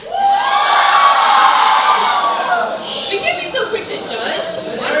 yes? We can't be so quick to judge.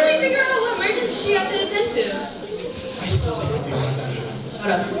 Why don't we figure out what emergency she had to attend to? I still think Kabir is better.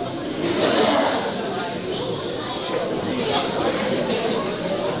 Shut up.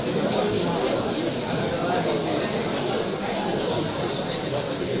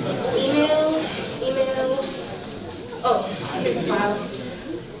 Email. Oh, here's the file.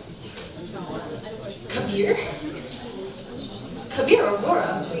 Kabir? Kabir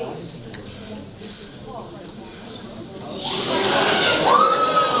Aurora? Wait.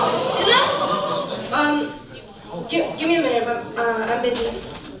 Give me a minute, I'm busy.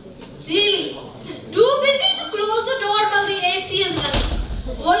 Really? Too busy to close the door while the AC is running.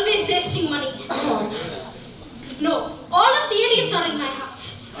 Always wasting money. No, all of the idiots are in my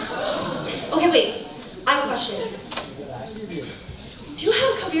house. Okay, wait. I have a question. Do you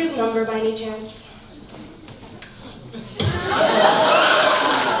have Kabir's number by any chance?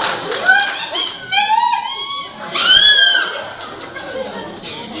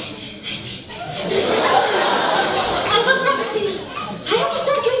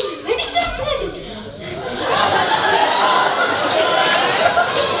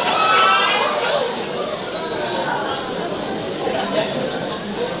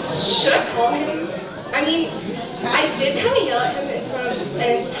 Should I call him? I mean, I did kind of yell at him in front of an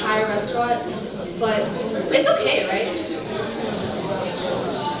entire restaurant, but it's okay, right?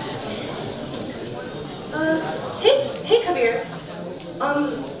 Hey Kabir.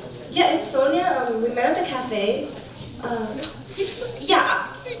 Yeah, it's Sonia. We met at the cafe. Yeah,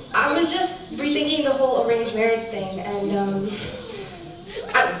 I was just rethinking the whole arranged marriage thing, and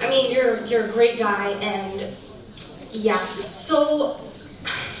I mean, you're a great guy, and yeah. So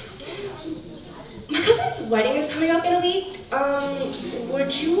my My cousin's wedding is coming up in a week.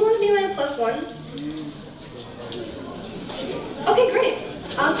 Would you want to be my plus one? Okay, great.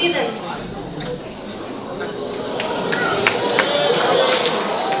 I'll see you then.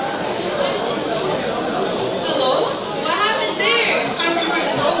 Hello? What happened there? I don't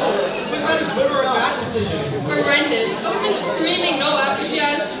even know. Was that a good or a bad decision? Horrendous. I've been screaming no after she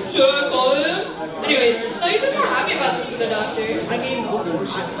asked, should I call him? Anyways, thought you'd be more happy about this with the doctor. I mean,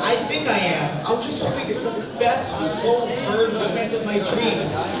 I think I am. I was just hoping for the best slow burn romance of my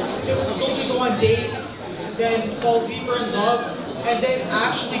dreams. They would slowly go on dates, then fall deeper in love, and then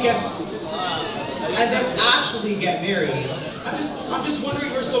actually get married. I'm just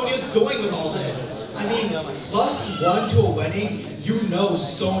wondering where Sonia's going with all this. I mean, +1 to a wedding, you know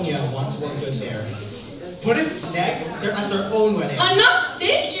Sonia wants one good there. What if next they're at their own wedding? Enough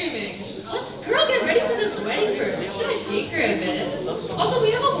daydreaming! Let the girl get ready for this wedding first. It's gonna take her a bit. Also,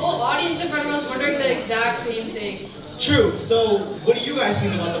 we have a whole audience in front of us wondering the exact same thing. True. So, what do you guys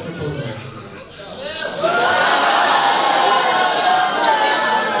think about the proposal?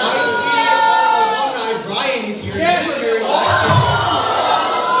 I see our alumni Brian is here. You were married last year.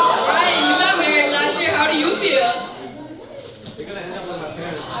 Brian, you got married last year. How do you feel?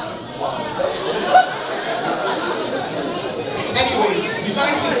 Anyways, you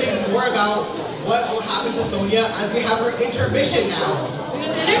guys can think more about what will happen to Sonia as we have her intermission now.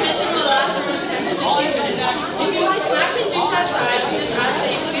 This intermission will last around 10 to 15 minutes. You can buy snacks and drinks outside. We just ask that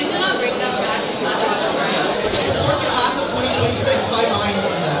you please do not bring them back inside the auditorium. Support the class of 2026 by buying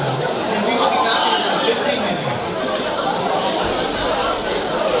from them. And we will be back in about 15 minutes.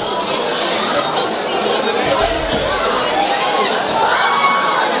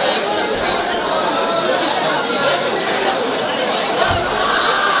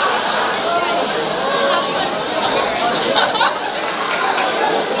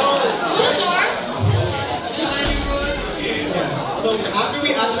 So after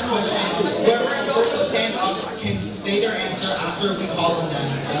we ask the question, whoever is first to stand up can say their answer after we call on them,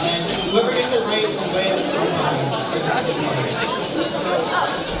 and then whoever gets it right will win our prize.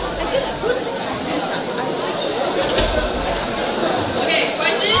 Okay,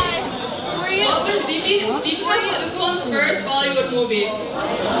 question. What was Deepika Padukone's first Bollywood movie? I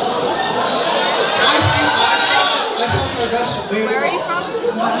saw Sarvesh. Where are you from?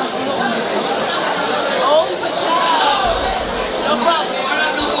 No problem.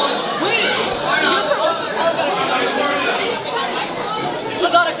 No phones. Wait. Not.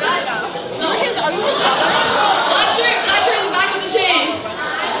 About a good No. Are you his brother? Black shirt in the back with the chain.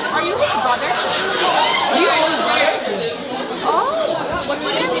 Are you his brother? Sorry, that was very restrictive. Oh, what's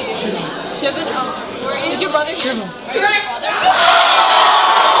your name? Shivan? Where are you? Is your brother Shivan? Correct.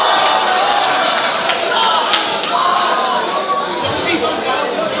 Don't be bummed out.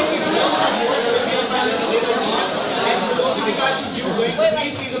 We will have more trivia questions later on. And for those of you guys who do win,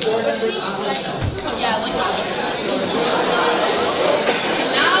 please see the board members after the show. Yeah, like that.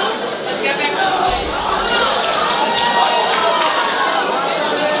 Now, let's get back to the play.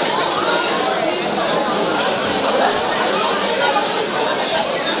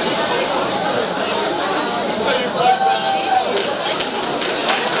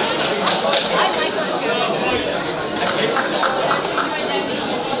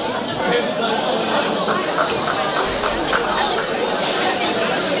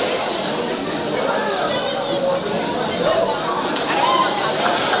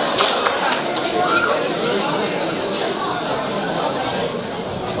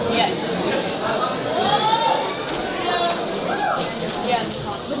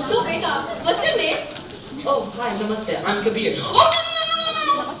 So, Beta, what's your name? Oh, hi, namaste. I'm Kabir. Oh,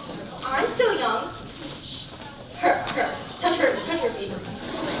 no. I'm still young. Her. Touch her feet.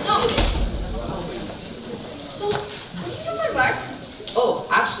 No. So, what do you do for work? Oh,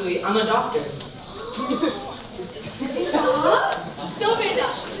 actually, I'm a doctor. So, Beta,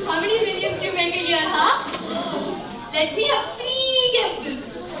 how many millions do you make a year, huh? Let me have 3 guesses.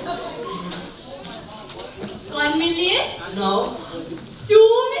 1 million? No. 2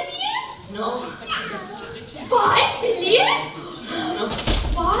 million? No. 5 million? No.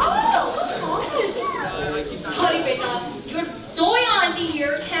 Wow, God. Sorry, Beta. Your Zoya auntie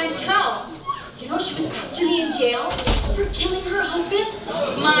here can't count. You know she was actually in jail for killing her husband?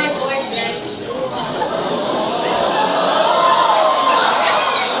 My boyfriend.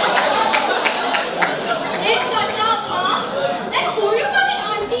 Hey, shut up, huh? And who are you calling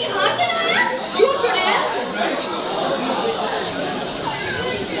auntie, huh, Shania? You, Janelle?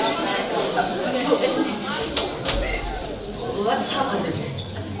 Oh, it's okay. Let's talk over here.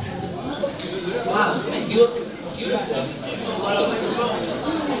 Wow, you look beautiful.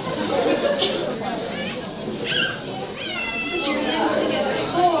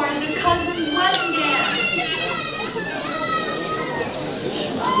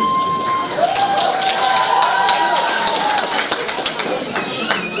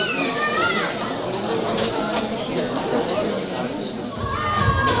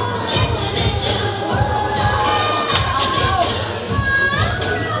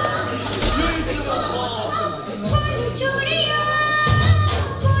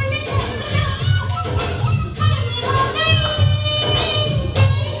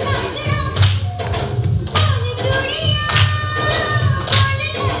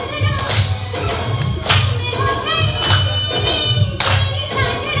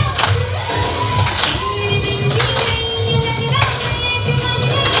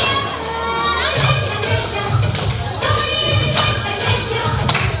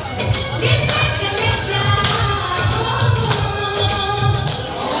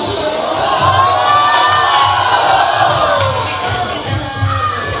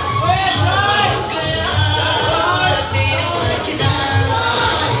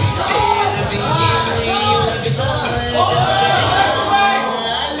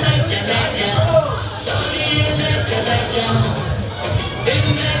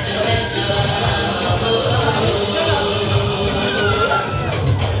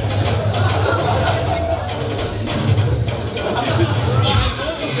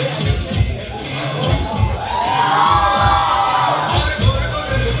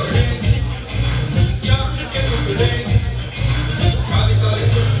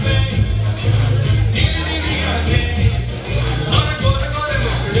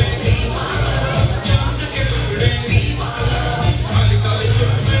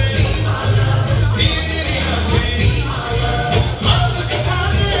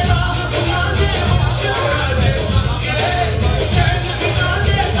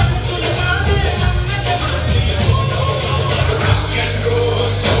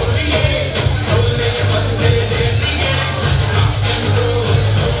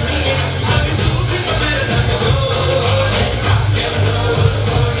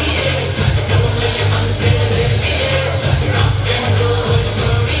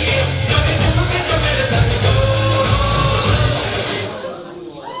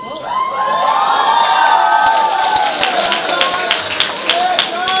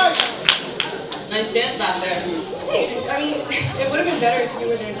 Nice dance back there. Thanks. I mean, it would have been better if you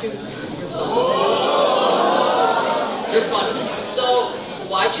were there too. You're funny. So,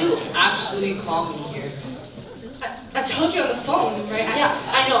 why'd you actually call me here? I told you on the phone, right? Yeah,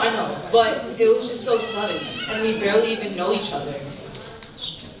 I know. But it was just so sudden, and we barely even know each other.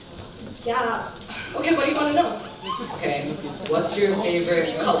 Yeah. Okay, what do you want to know? Okay, what's your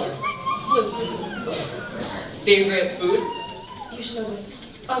favorite color? Blue. Favorite food? You should know this.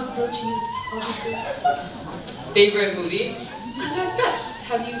 Grilled cheese, obviously. Favorite movie? Judge Express.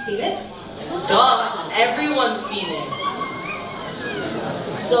 Have you seen it? Duh, everyone's seen it.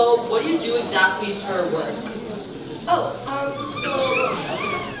 So, what do you do exactly for work? Oh, so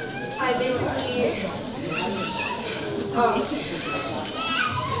I basically,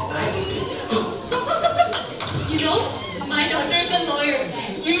 You know, my daughter's a lawyer.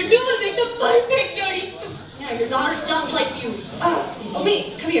 You two will make the perfect journey. Yeah, your daughter's just like you. Oh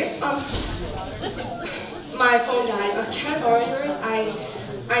wait, come here. Listen. My phone died. Can I borrow yours? I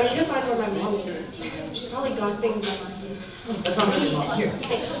need to find where my mom is. She's probably gossiping about my son. That sounds like your mom. Here.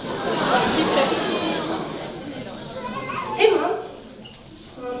 Thanks. Hey, Mom.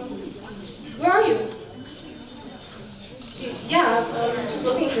 Where are you? Yeah, I'm just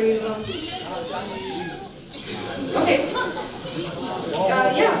looking for you. Okay.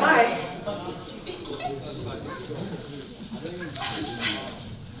 Yeah, bye. I was right.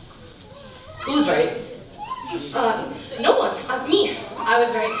 Who's right? No one. Me. I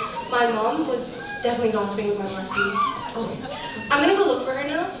was right. My mom was definitely gossiping about my scene. Oh. I'm gonna go look for her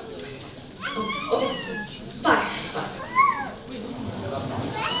now. Okay. Bye.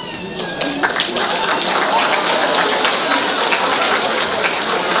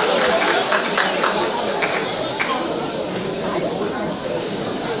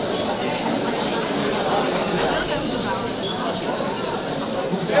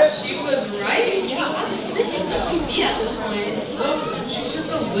 She was right. How suspicious could she be at this point? Look, she's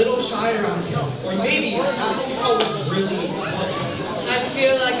just a little shy around here. Or maybe that phone call was really important. I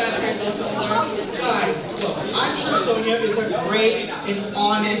feel like I've heard this before. Guys, look, I'm sure Sonia is a great and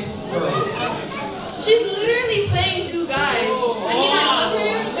honest girl. She's literally playing two guys. I mean, I love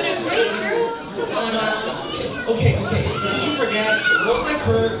her, but a great girl? Come on now. Okay, did you forget? Girls like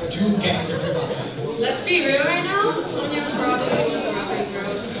her do get different stuff. Let's be real right now. Sonia probably one of the rappers,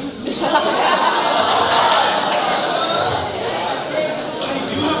 girl. I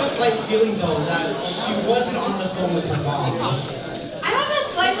do have a slight feeling though that she wasn't on the phone with her mom. I have that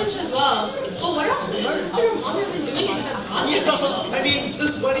slight hunch as well. But what else could her mom have been doing except gossiping? I mean,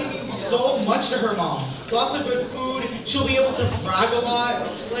 this wedding means so much to her mom. Lots of good food, she'll be able to brag a lot.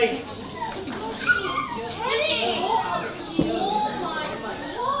 Like,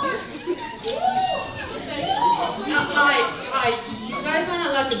 Hi. You guys aren't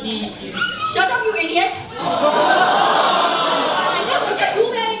allowed to be here. Shut up, you idiot! What are you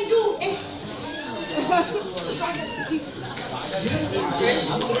wearing, you?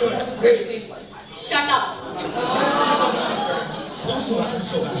 Krish, please. Shut up. no so bad.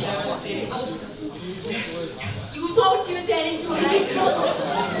 You saw what she was wearing, you right?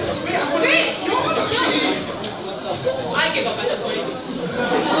 Wait, no. I give up at this point.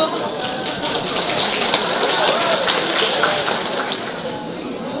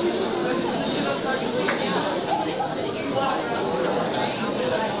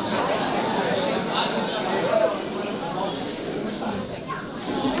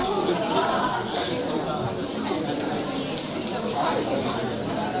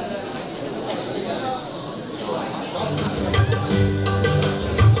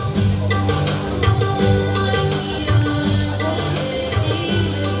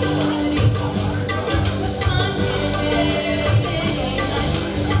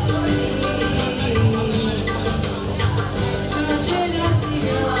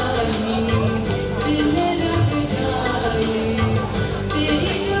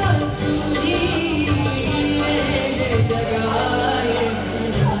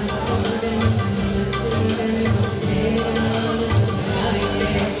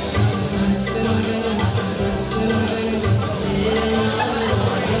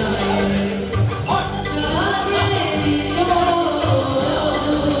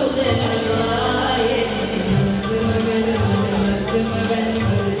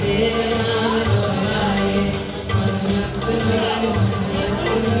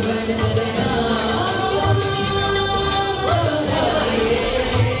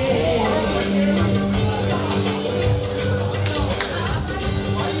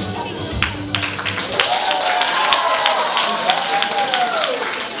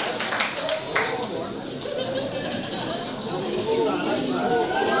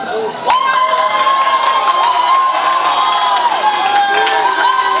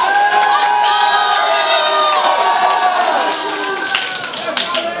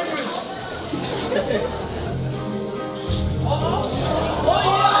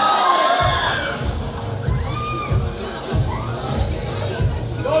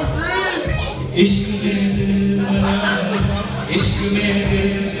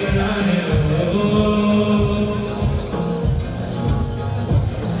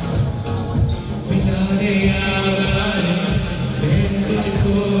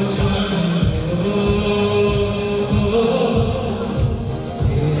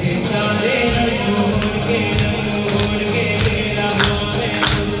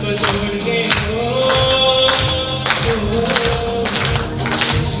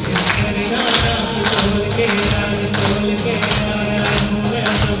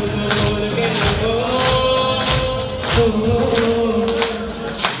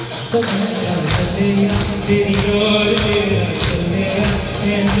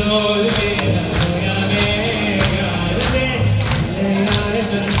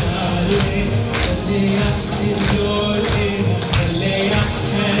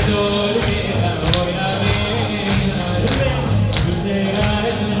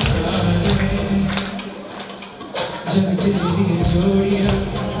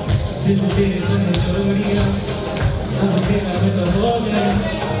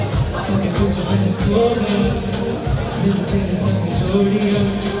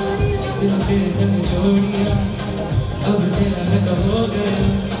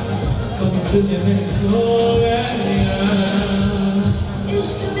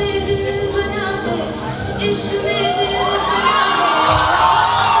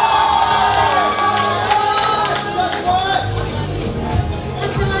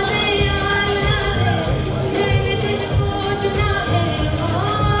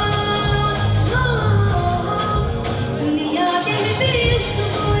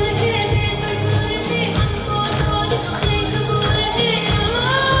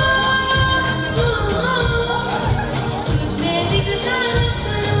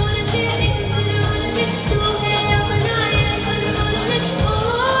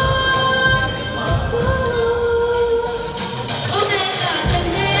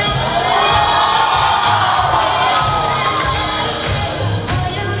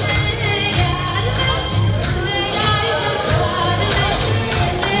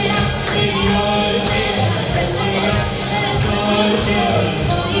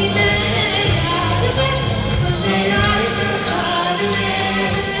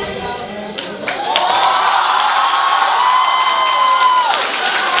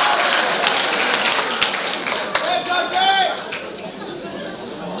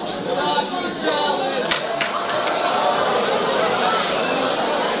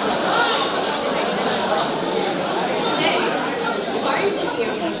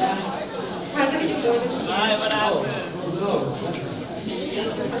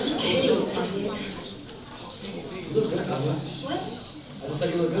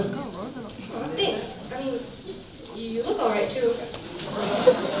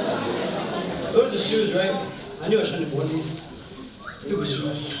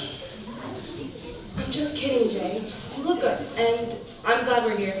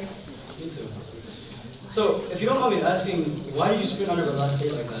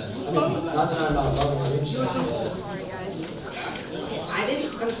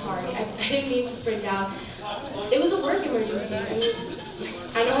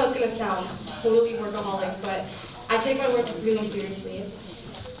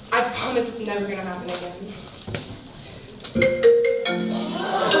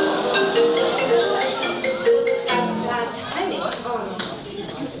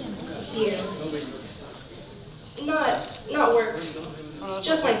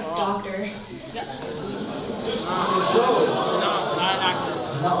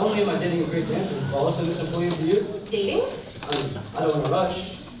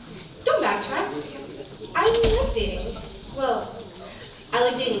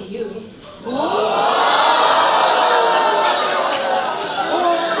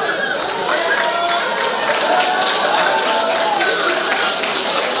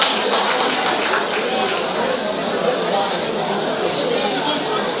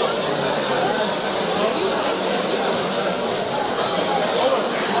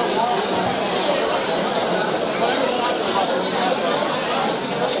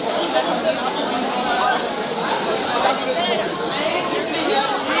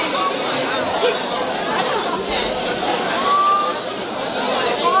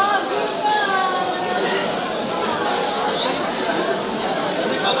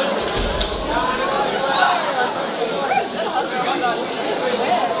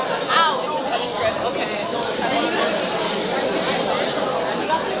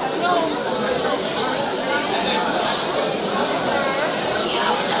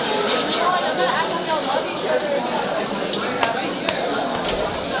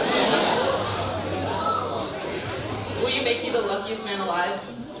 alive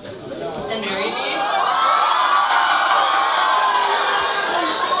and marry me?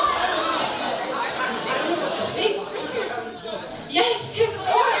 Yes, of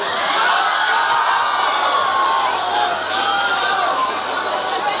course.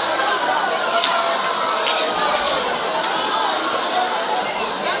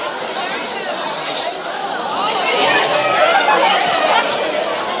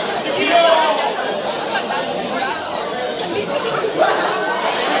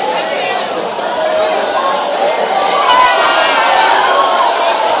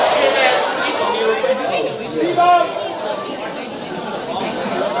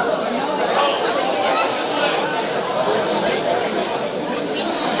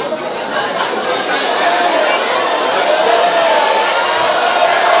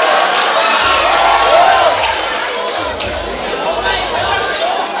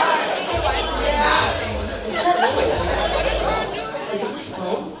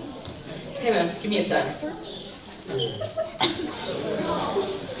 Give me a sec.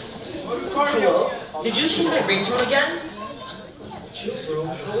 Hello? Did you change my ringtone again? Chill, bro.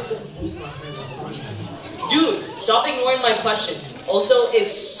 How was the news last night about Sonya? Dude, stop ignoring my question. Also,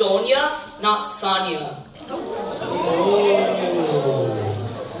 it's Sonia, not Sonia.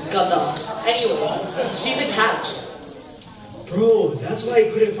 Gada. Anyways, she's a catch. Bro, that's why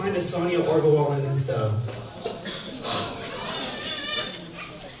I couldn't find a Sonya Orgawal on Insta.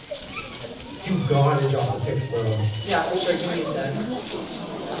 You gotta drop the pics, bro. Yeah, for sure. Give me a sec.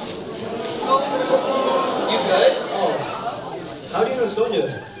 You good? Oh. How do you know Sonia?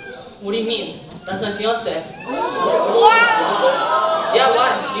 What do you mean? That's my fiance. Wow! Yeah,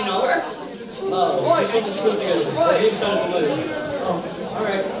 why? You know her? Oh, we just went to school together. Our names sound familiar. Oh,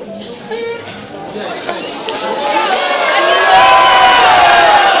 alright.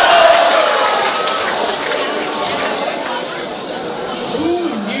 Who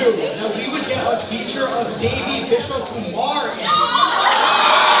knew that we would get a feature of Devi Vishwa Kumar?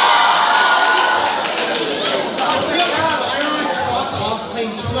 Sophia Ram, I don't want to cross off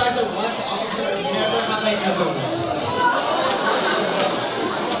playing two guys at once off of her Never Have I Ever list.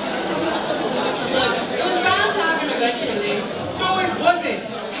 Look, it was bound to happen eventually. No, it wasn't.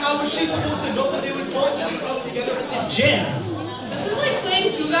 How was she supposed to know that they would both meet up together at the gym? This is like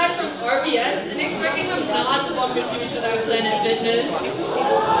playing two guys from RBS and expecting them not to bump into each other at Planet Fitness.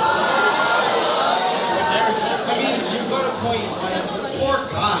 I mean, you've got a point, like, poor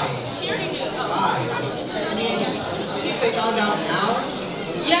guy. Guys. I mean, at least they found out now.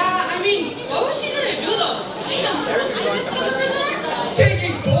 Yeah, I mean, what was she gonna do though? Take them both pregnancy the first time?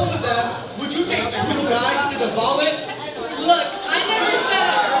 Taking both of them? Would you take two guys to the wallet? Look, I never said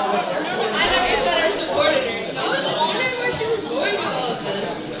I supported her. I was just wondering where she was going with all of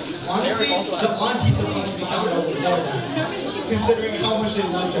this. Honestly, the aunties have probably found out before that, considering how much they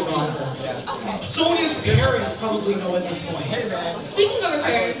love to gossip. Sonia's parents probably know at this point. Speaking of her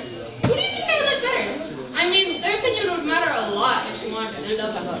parents, who do you think they would like better? I mean, their opinion would matter a lot if she wanted to end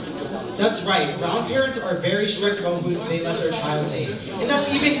up with them. That's right. Brown parents are very strict about who they let their child date. And that's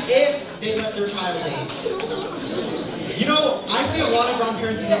even if they let their child date. You know, I see a lot of brown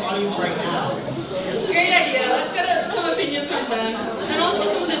parents in the audience right now. Great idea. Let's get some opinions from them. And also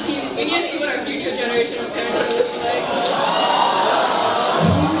some of the teens. We need to see what our future generation of parents are looking like.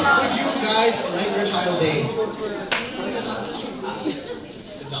 Who would you guys let your child date?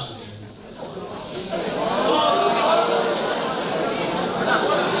 The doctor.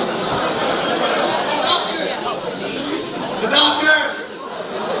 The doctor!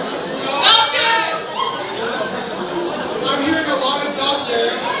 Doctor! I'm hearing a lot of doctor.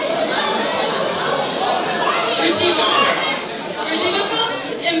 Rashima,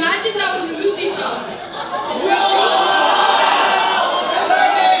 imagine that was Sluti Shah. Would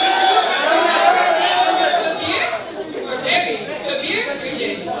you rather have her name Kabir or Barry? Kabir or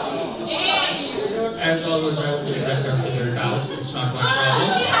Jay? As always, I will just let her figure it out. It's not my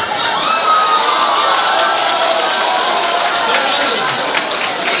problem.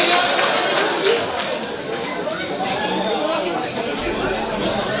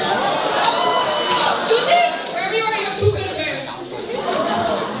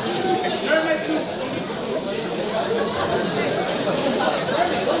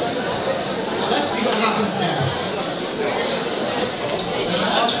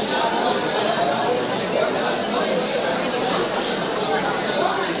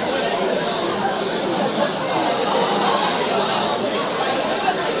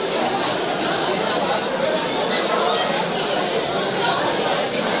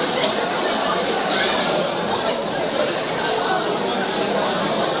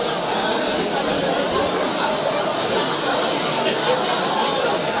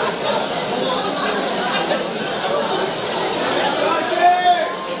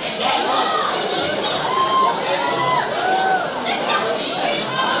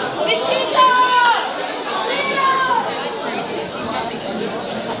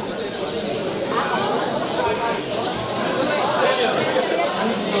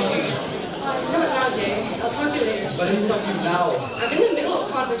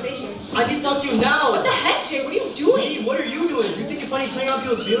 conversation. I need to talk to you now. What the heck, Jay? What are you doing? Me? What are you doing? You think you're funny playing on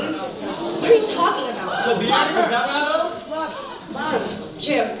people's feelings? What are you talking about? Kabir, is that not Listen,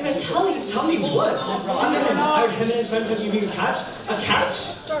 Jay, I was gonna tell you. Tell me what? I met him. I heard him and his friend talking about being a catch. A catch?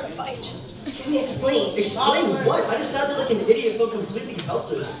 Start a fight. Just let me explain. Explain what? I just sat there like an idiot, felt completely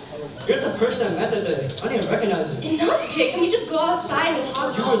helpless. You're not the person I met that day. I didn't even recognize you. Enough, Jay. Can we just go outside and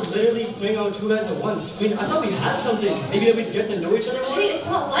talk? You were literally playing on with two guys at once. I mean, I thought we had something. Maybe that we'd get to know each other more. Jay, it's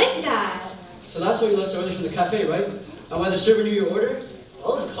not like that. So that's why you left early from the cafe, right? And why the server knew your order?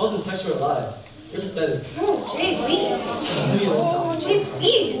 All those calls and texts were a lie. You're pathetic. No, Jay, wait. Leave me alone. Oh, Jay,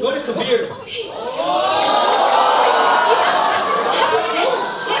 please. Go to Kabir.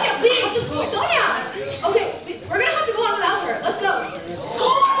 Sonia, please. Have to go. Sonia. Okay, we're gonna have to go on without her. Let's go.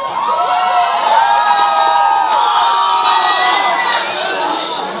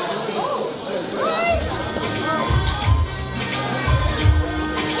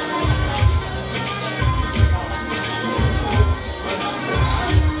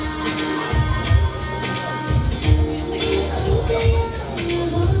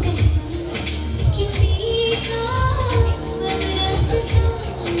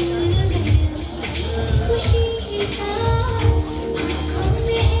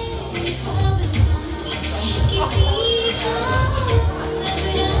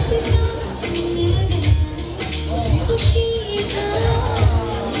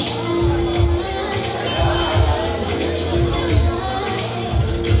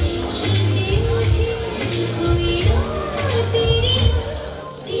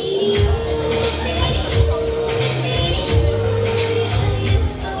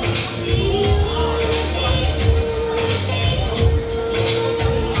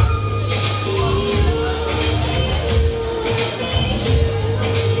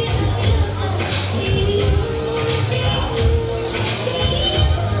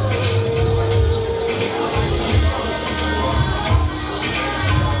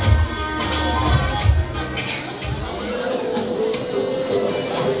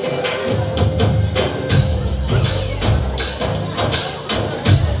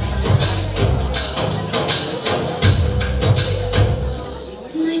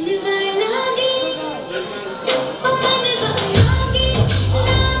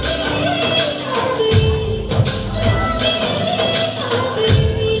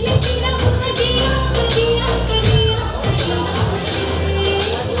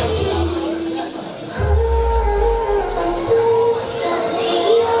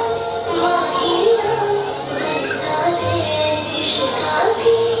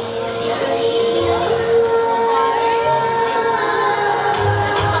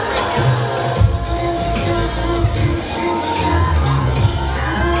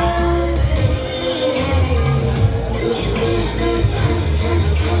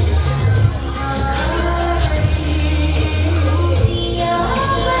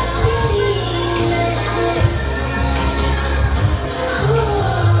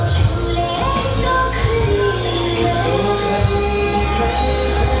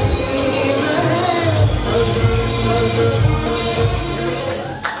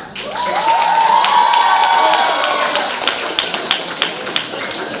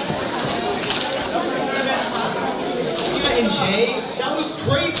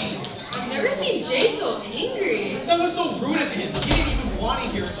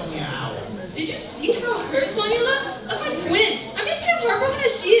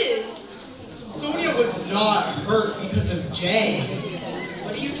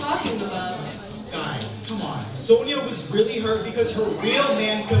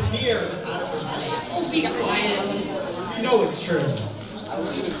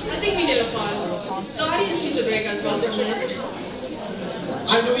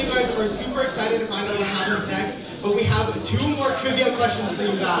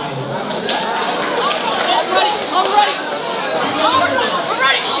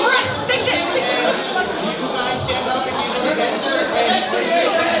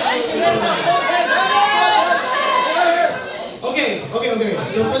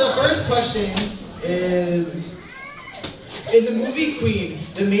 So for the first question is, in the movie Queen,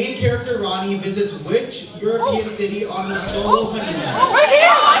 the main character Ronnie visits which European city on her solo honeymoon? Right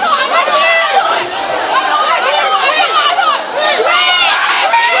here!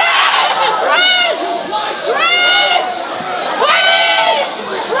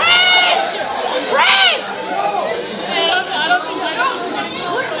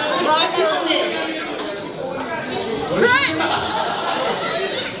 What did she say?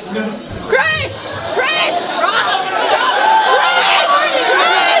 No. Grace! Right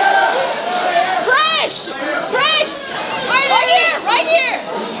here!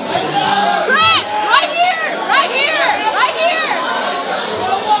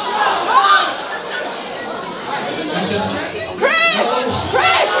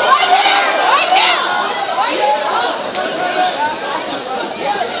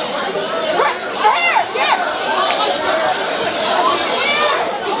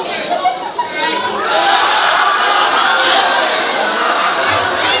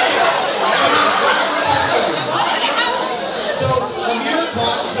 Amir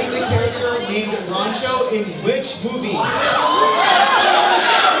Khan played the character named Rancho in which movie?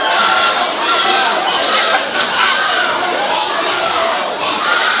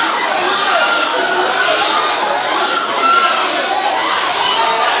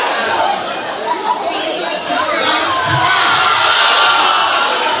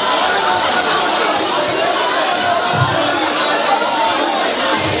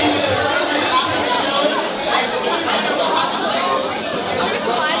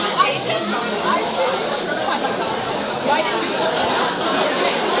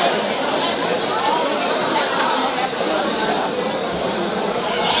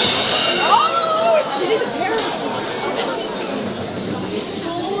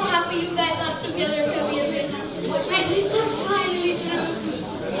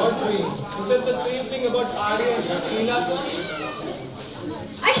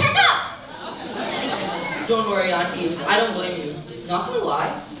 Don't worry, Auntie. I don't blame you. Not gonna lie,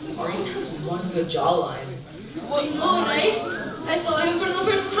 Aryan has one good jawline. Oh, right? I saw him for the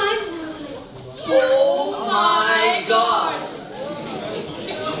first time and I was like, oh my god!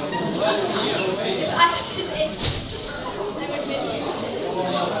 If I was his age, I would win.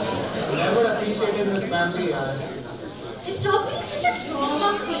 Never appreciated this family, yaar. Hey, stop being such a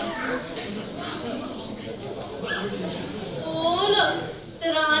drama queen. Oh, look. The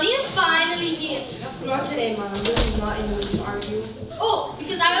Rani is finally here. Not today, Mom. I'm really not in the mood to argue. Oh,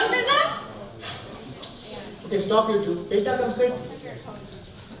 because I always am? Okay, stop you two. Beta, come sit.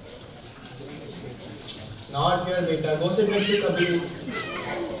 Not here, Beta. Go sit next to Kabir.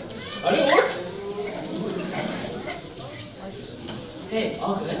 Are you what? Hey,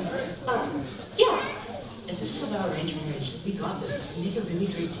 all good? Yeah. If this is about arranged marriage, we got this. We make a really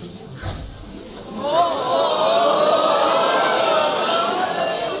great team.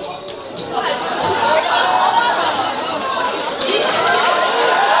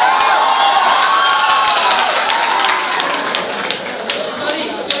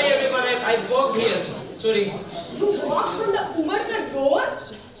 Sorry everyone, I walked here. Sorry. You walked from the Uber to the door?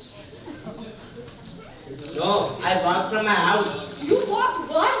 No, I walked from my house. You walked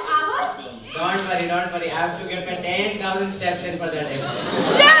 1 hour? Don't worry. I have to get my 10,000 steps in for the day.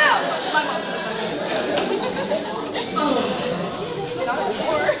 Yeah! My mom says that.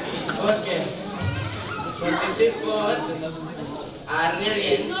 Okay. So this is for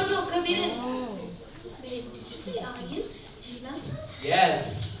Aryan. No, Kabir. Wait, did you say Aryan? Sheila's son? Yes.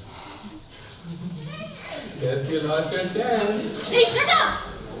 Guess you lost your chance. Hey, shut up!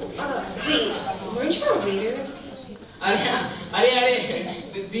 Wait, weren't you a waiter? Arey,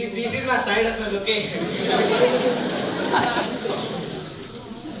 this is my side hustle, okay? So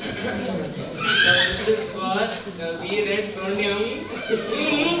this is for Kabir and Sonyam.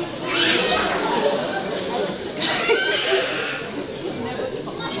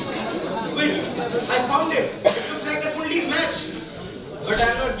 Wait, I found it. It looks like the Pundi's match. But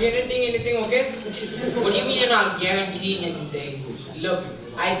I'm not guaranteeing anything, okay? What do you mean you're not guaranteeing anything? Look,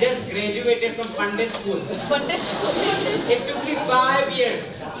 I just graduated from Pandit school. Pandit school? It took me 5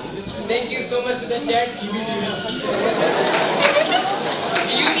 years. Thank you so much to the chat GPT.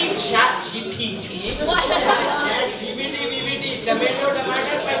 Do you mean chat GPT? Chat GPT, BBT, tomato,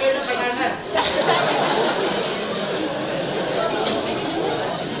 tomato.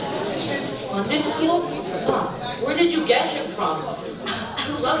 Pandit school? Huh. Where did you get him from?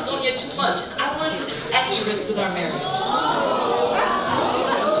 I love Sonia too much. I don't want to take any risk with our marriage.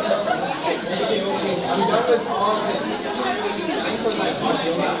 Okay. I'm done with all this. Thanks for my hot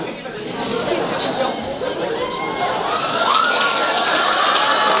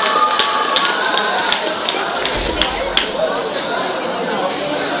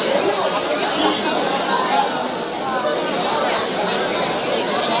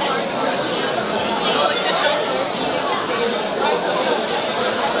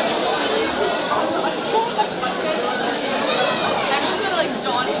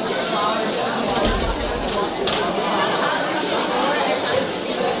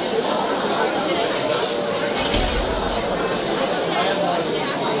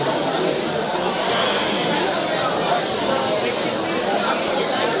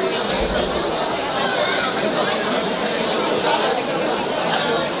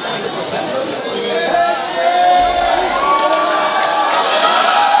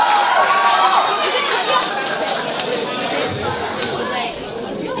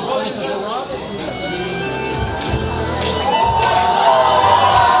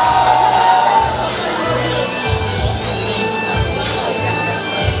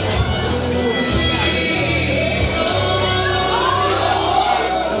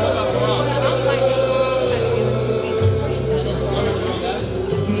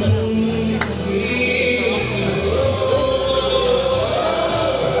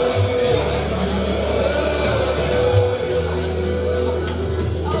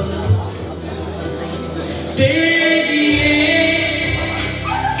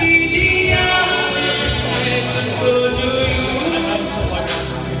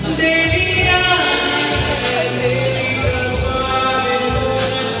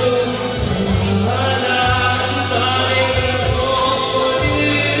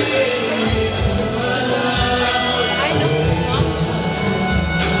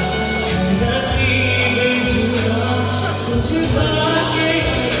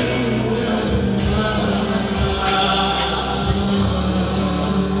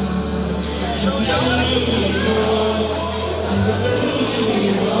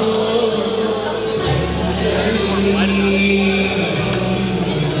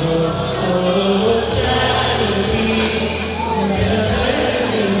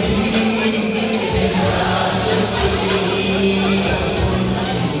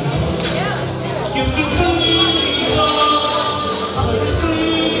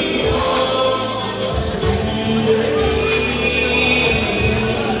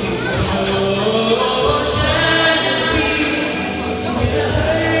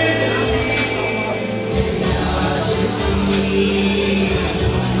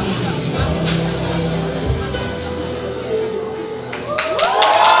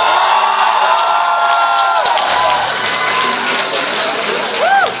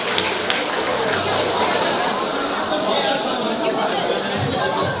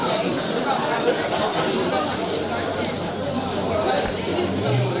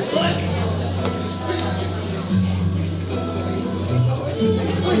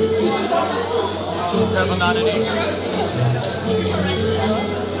careful, not any.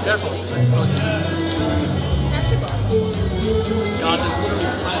 Careful. God, there's literally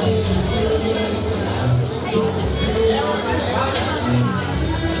piles.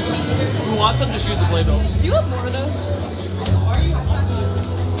 Who wants them? Just use the playbill. Do you have more of those?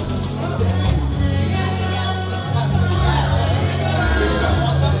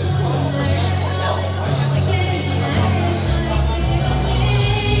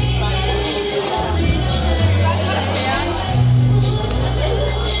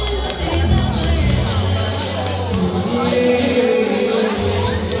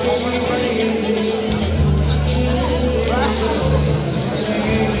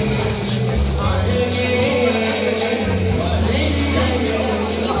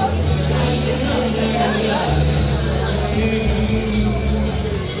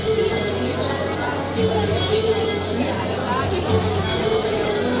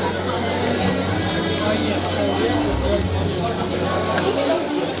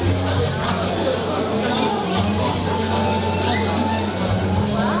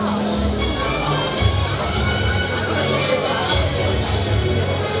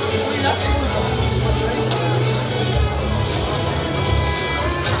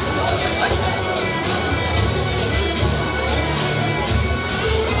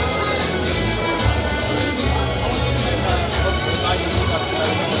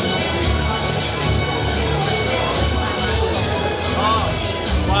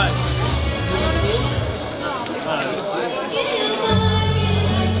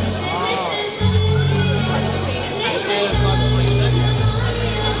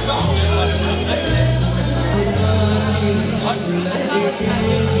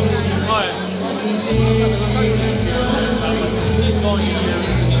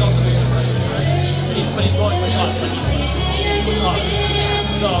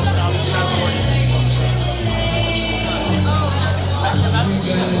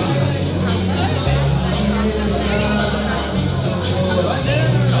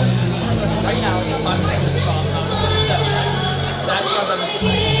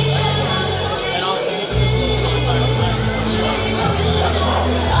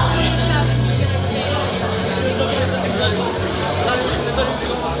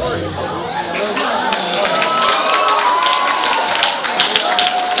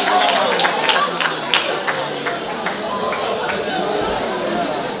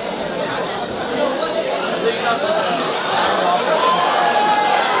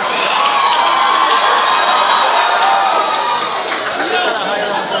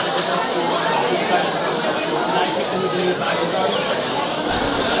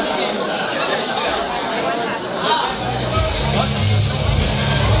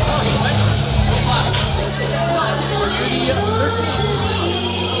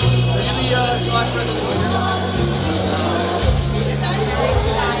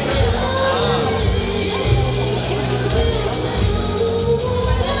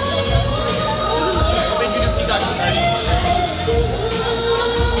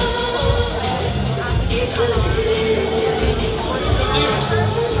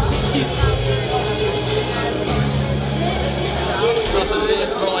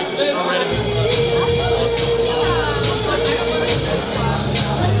 Already.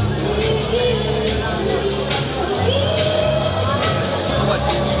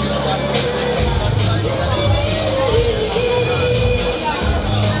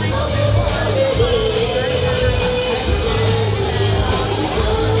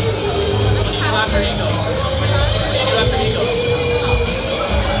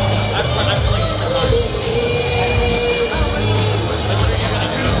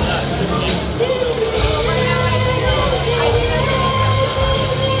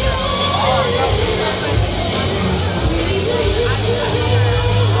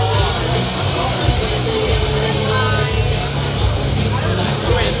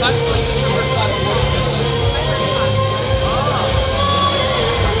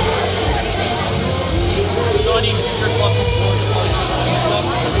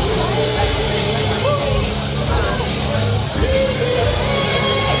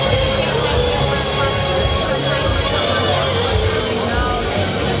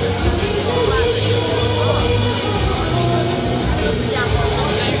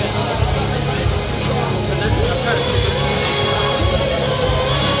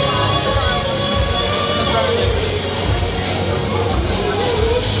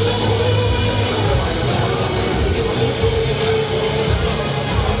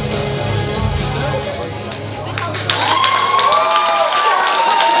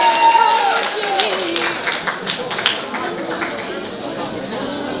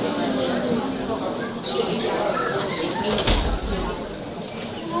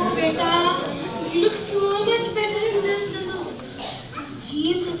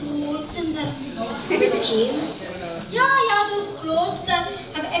 jeans with holes in them. Jeans? Yeah, those clothes that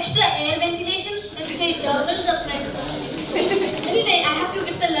have extra air ventilation and pay double the price for them. Anyway, I have to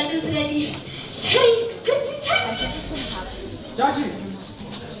get the letters ready. Hurry, please, hurry. Joshi!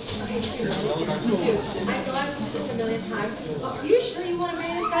 Dude, I know I've told you this a million times, but are you sure you want to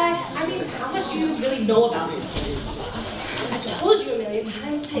marry this guy? I mean, how much do you really know about him? I told you a million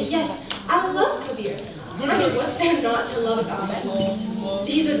times that yes, I love Kabir. I mean, what's there not to love about him?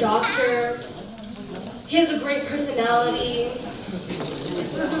 He's a doctor. He has a great personality.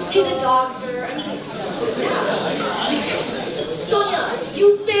 He's a doctor. I mean, yeah. Sonia,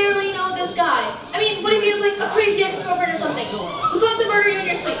 you barely know this guy. I mean, what if he has like a crazy ex-girlfriend or something who comes to murder you in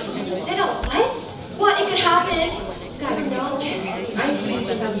your sleep? They don't. What? What? It could happen. Guys, no. I please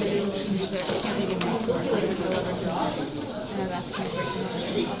just have to do. We'll see you later.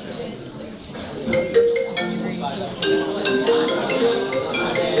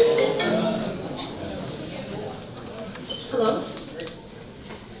 Hello?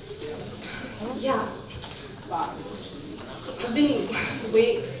 Yeah. I've been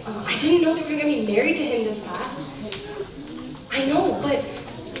waiting. I didn't know they were going to get me married to him this fast. I know, but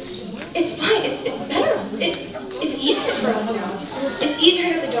it's fine. It's better. It's easier for us now. It's easier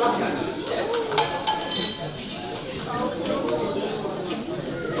to get the job done.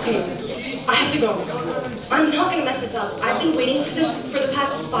 Okay, I have to go. I'm not going to mess this up. I've been waiting for this for the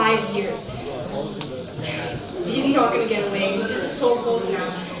past 5 years. He's not going to get away. He's just so close now.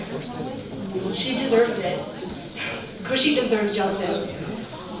 She deserves it. Because she deserves justice.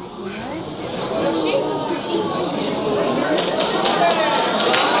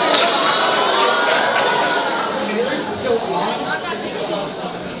 Marriage still on?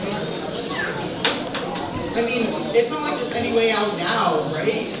 I mean, it's not like there's any way out now,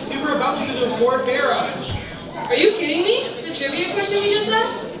 right? They were about to do the 4 pharaohs. Are you kidding me? The trivia question we just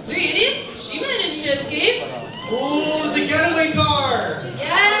asked? 3 idiots? She managed to escape. Oh, the getaway car!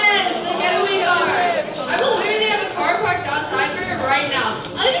 Yes, the getaway car. I will literally have a car parked outside for her right now.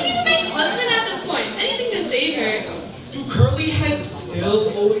 I'll even be the fake husband at this point. Anything to save her. Do curly heads still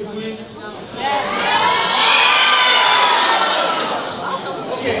always win?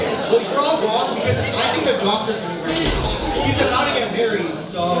 Okay, well you're all wrong because I think the doctor's winning right now. He's about to get married,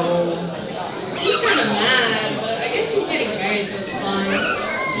 so... He's kind of mad, but I guess he's getting married, so it's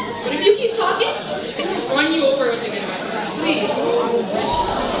fine. But if you keep talking, I'll run you over with the getaway car. Please.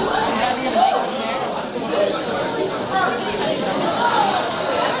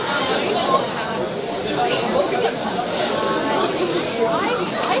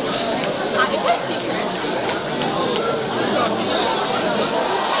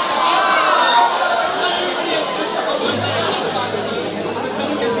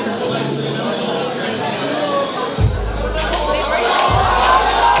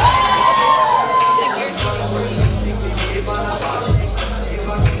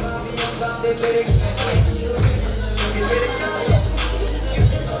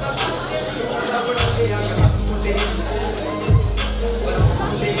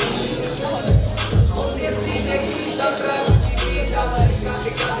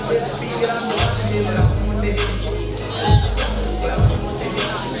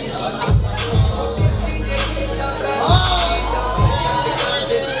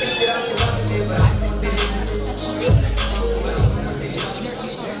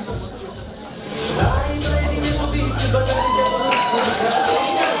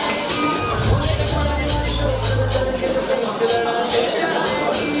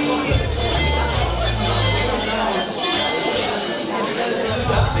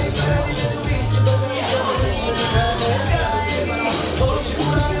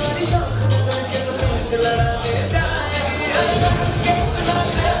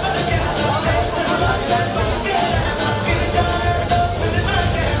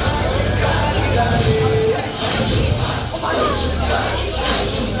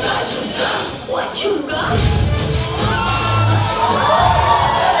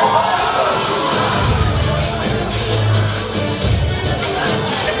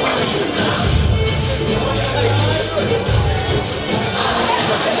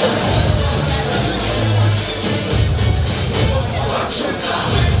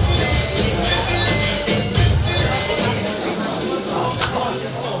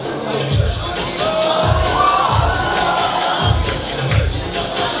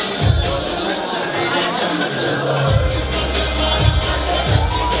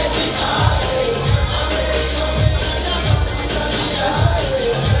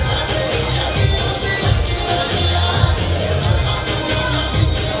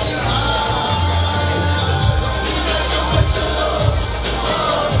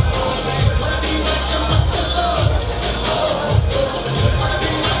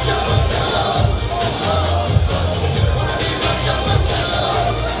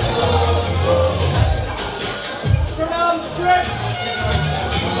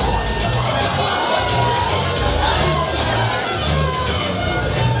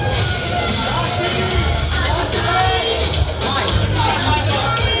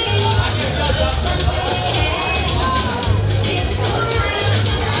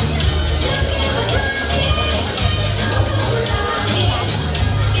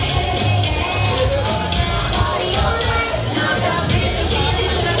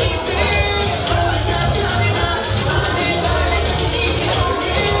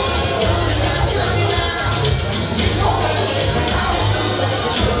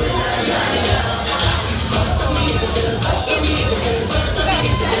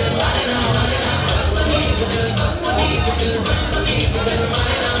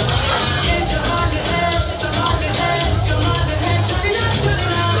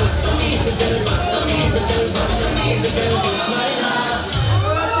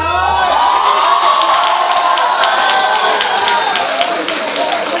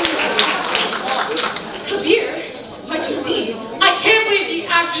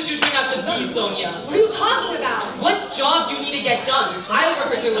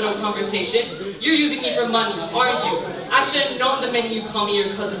 heard your little conversation. You're using me for money, aren't you? I should have known the minute you call me your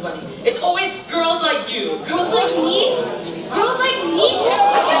cousin's wedding. It's always girls like you. Girls like me? Girls like me?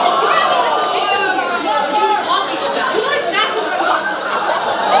 I can't believe you're acting like the victim here. What are you talking about? You know exactly what I'm talking about.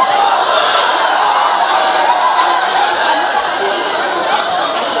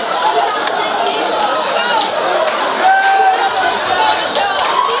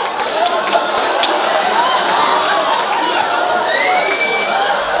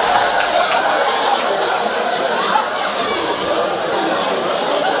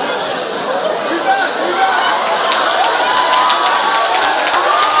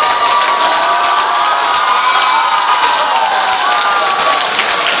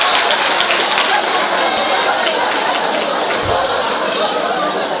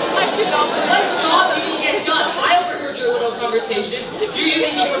 You're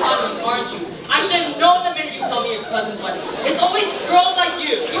using me for money, aren't you? I should have known the minute you call me your cousin's wedding. It's always girls like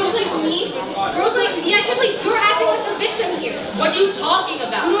you. Girls like me? Girls like me? I can't believe you're acting like the victim here. What are you talking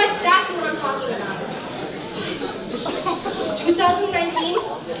about? You know exactly what I'm talking about. 2019,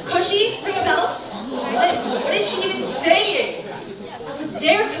 Cushy, ring a bell. What is she even saying? I was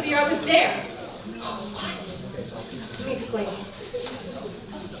there, Kabir, I was there. What? Let me explain.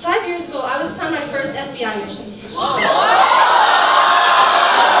 5 years ago, I was assigned my first FBI mission.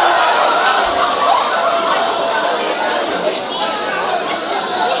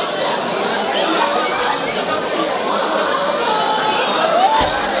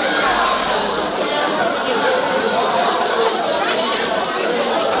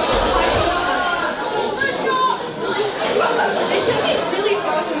 They sent me really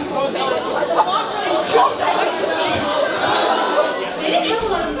far from home, and Cushy's family took me. They didn't have a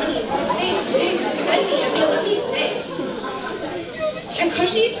lot of money, but they fed me and they let me stay. And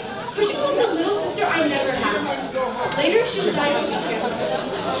Cushy was like the little sister I never had. Later, she was diagnosed with cancer.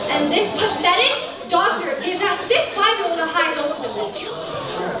 And this pathetic doctor gave that sick 5-year-old a high dosage of it.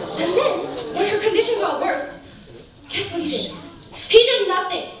 And then, when her condition got worse, guess what he did? He did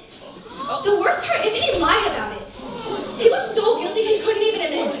nothing. The worst part is he lied about it. He was so guilty he couldn't even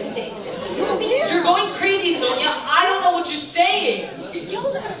admit his mistake. You're going crazy, Sonia. I don't know what you're saying.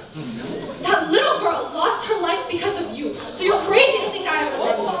 That little girl lost her life because of you. So you're crazy to think I have to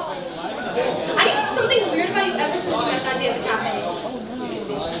live with you. I knew something weird about you ever since we met that day at the cafe.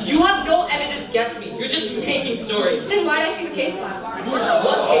 You have no evidence against me. You're just making stories. Then why'd I see the case file?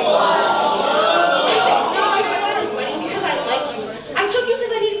 What case file? I didn't take you to my cousin's wedding because I liked you. I took you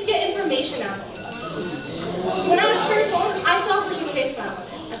because I needed to get information out of you. When I was for your phone, I saw Christian's case file.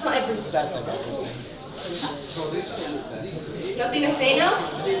 I saw everything. That's a good thing. Nothing to say now?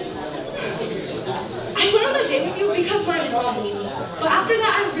 I went on a date with you because my mom made me. But after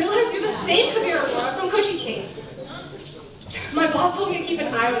that, I realized you're the same Kabir Aurora from Cushy's case. My boss told me to keep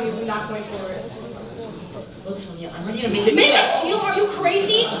an eye on you from that point forward. Look, Sonia, I'm ready to make a deal. Make a deal? Are you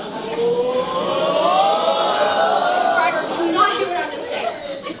crazy? Do not hear what I just said.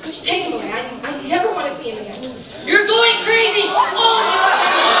 Take him away. I never want to see him again. You're going crazy! Oh!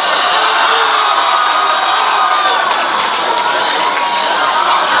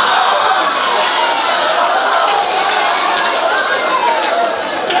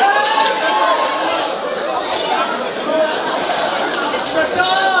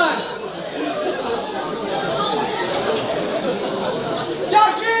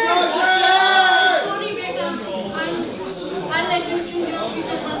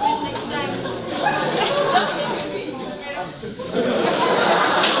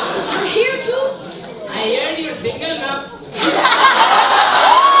 Single now.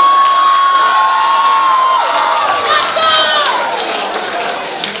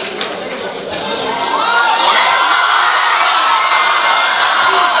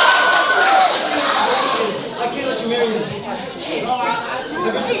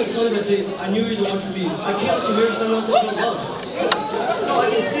 I knew you were the one for me. I can't let you marry someone else that you don't love. No, I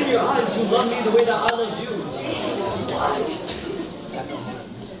can see in your eyes you love me the way that I love you.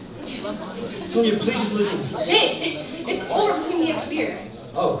 Sonia, please just listen. Jane, it's over between me and Kabir.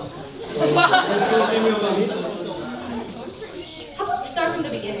 Oh, so you feel the same way about me? How about we start from the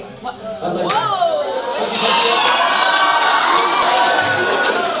beginning? I'd like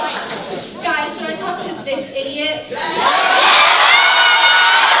Guys, should I talk to this idiot?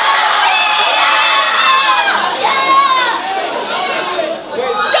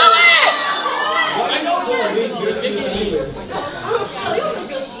 Tell you I'm the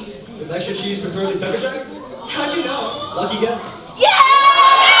real cheese. Is extra cheese preferably pepper jack? How'd you know? Lucky guess. Yeah!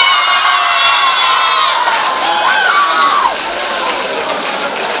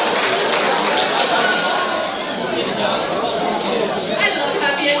 I love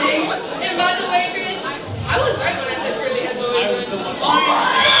having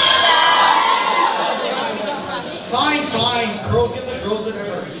girls,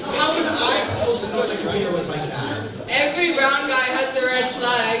 whatever. How was I supposed to know that Kabir was like that? Every brown guy has the red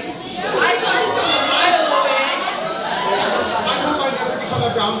flags. I saw his from a mile away. I hope I never become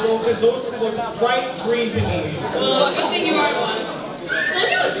a brown girl because those look bright green to me. Well, good thing you aren't one.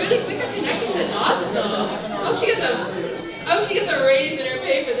 Sonia was really quick at connecting the dots, though. I hope she gets a raise in her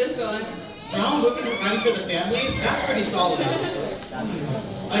pay for this one. Brown women providing for the family? That's pretty solid.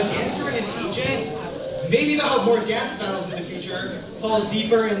 A dancer and an agent? Maybe they'll have more dance battles in the future, fall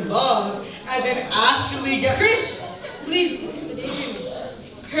deeper in love, and then actually get— Krish, please, the daydream.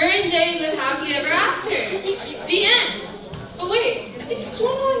 Her and Jay live happily ever after. The end. But wait, I think there's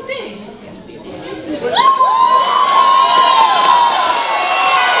one more thing.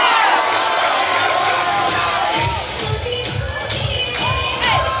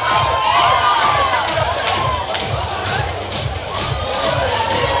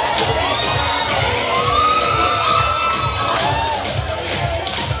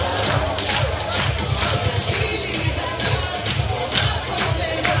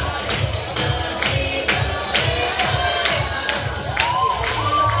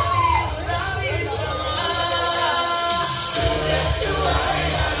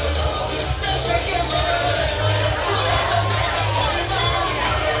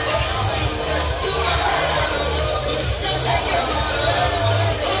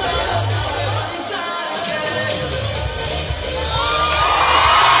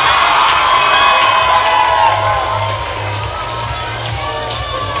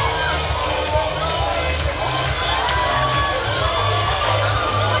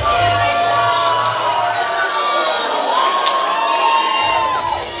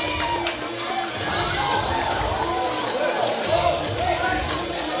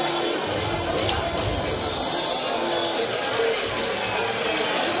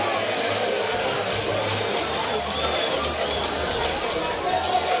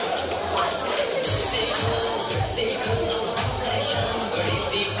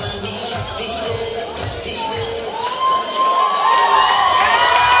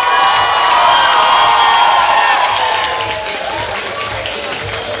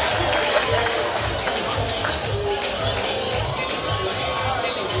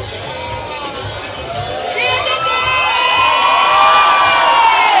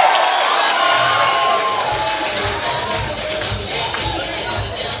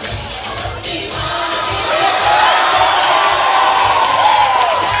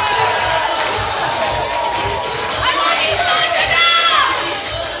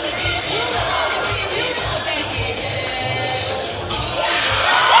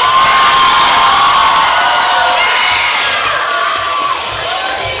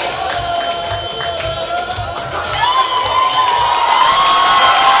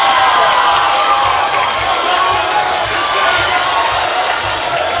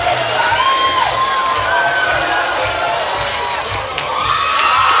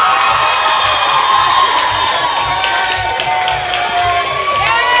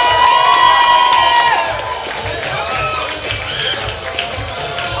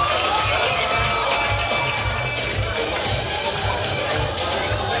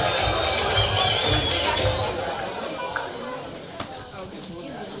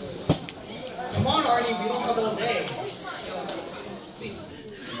 Come on, Arnie, we don't have all day. Please.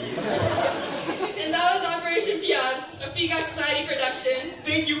 And that was Operation Pyaar, a Peacock Society production.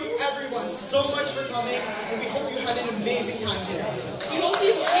 Thank you, everyone, so much for coming, and we hope you had an amazing time today. We hope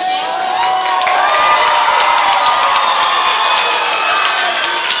you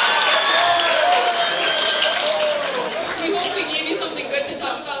gave you something good to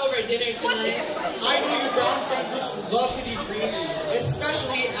talk about over dinner tonight. I know you brown friend groups love to be green,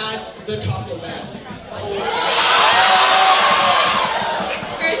 especially at the Taco Bell.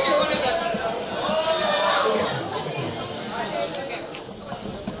 Chris, you're one of them.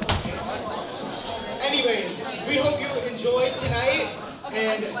 Anyways, we hope you enjoyed tonight,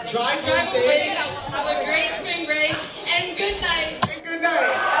 and drive home safe.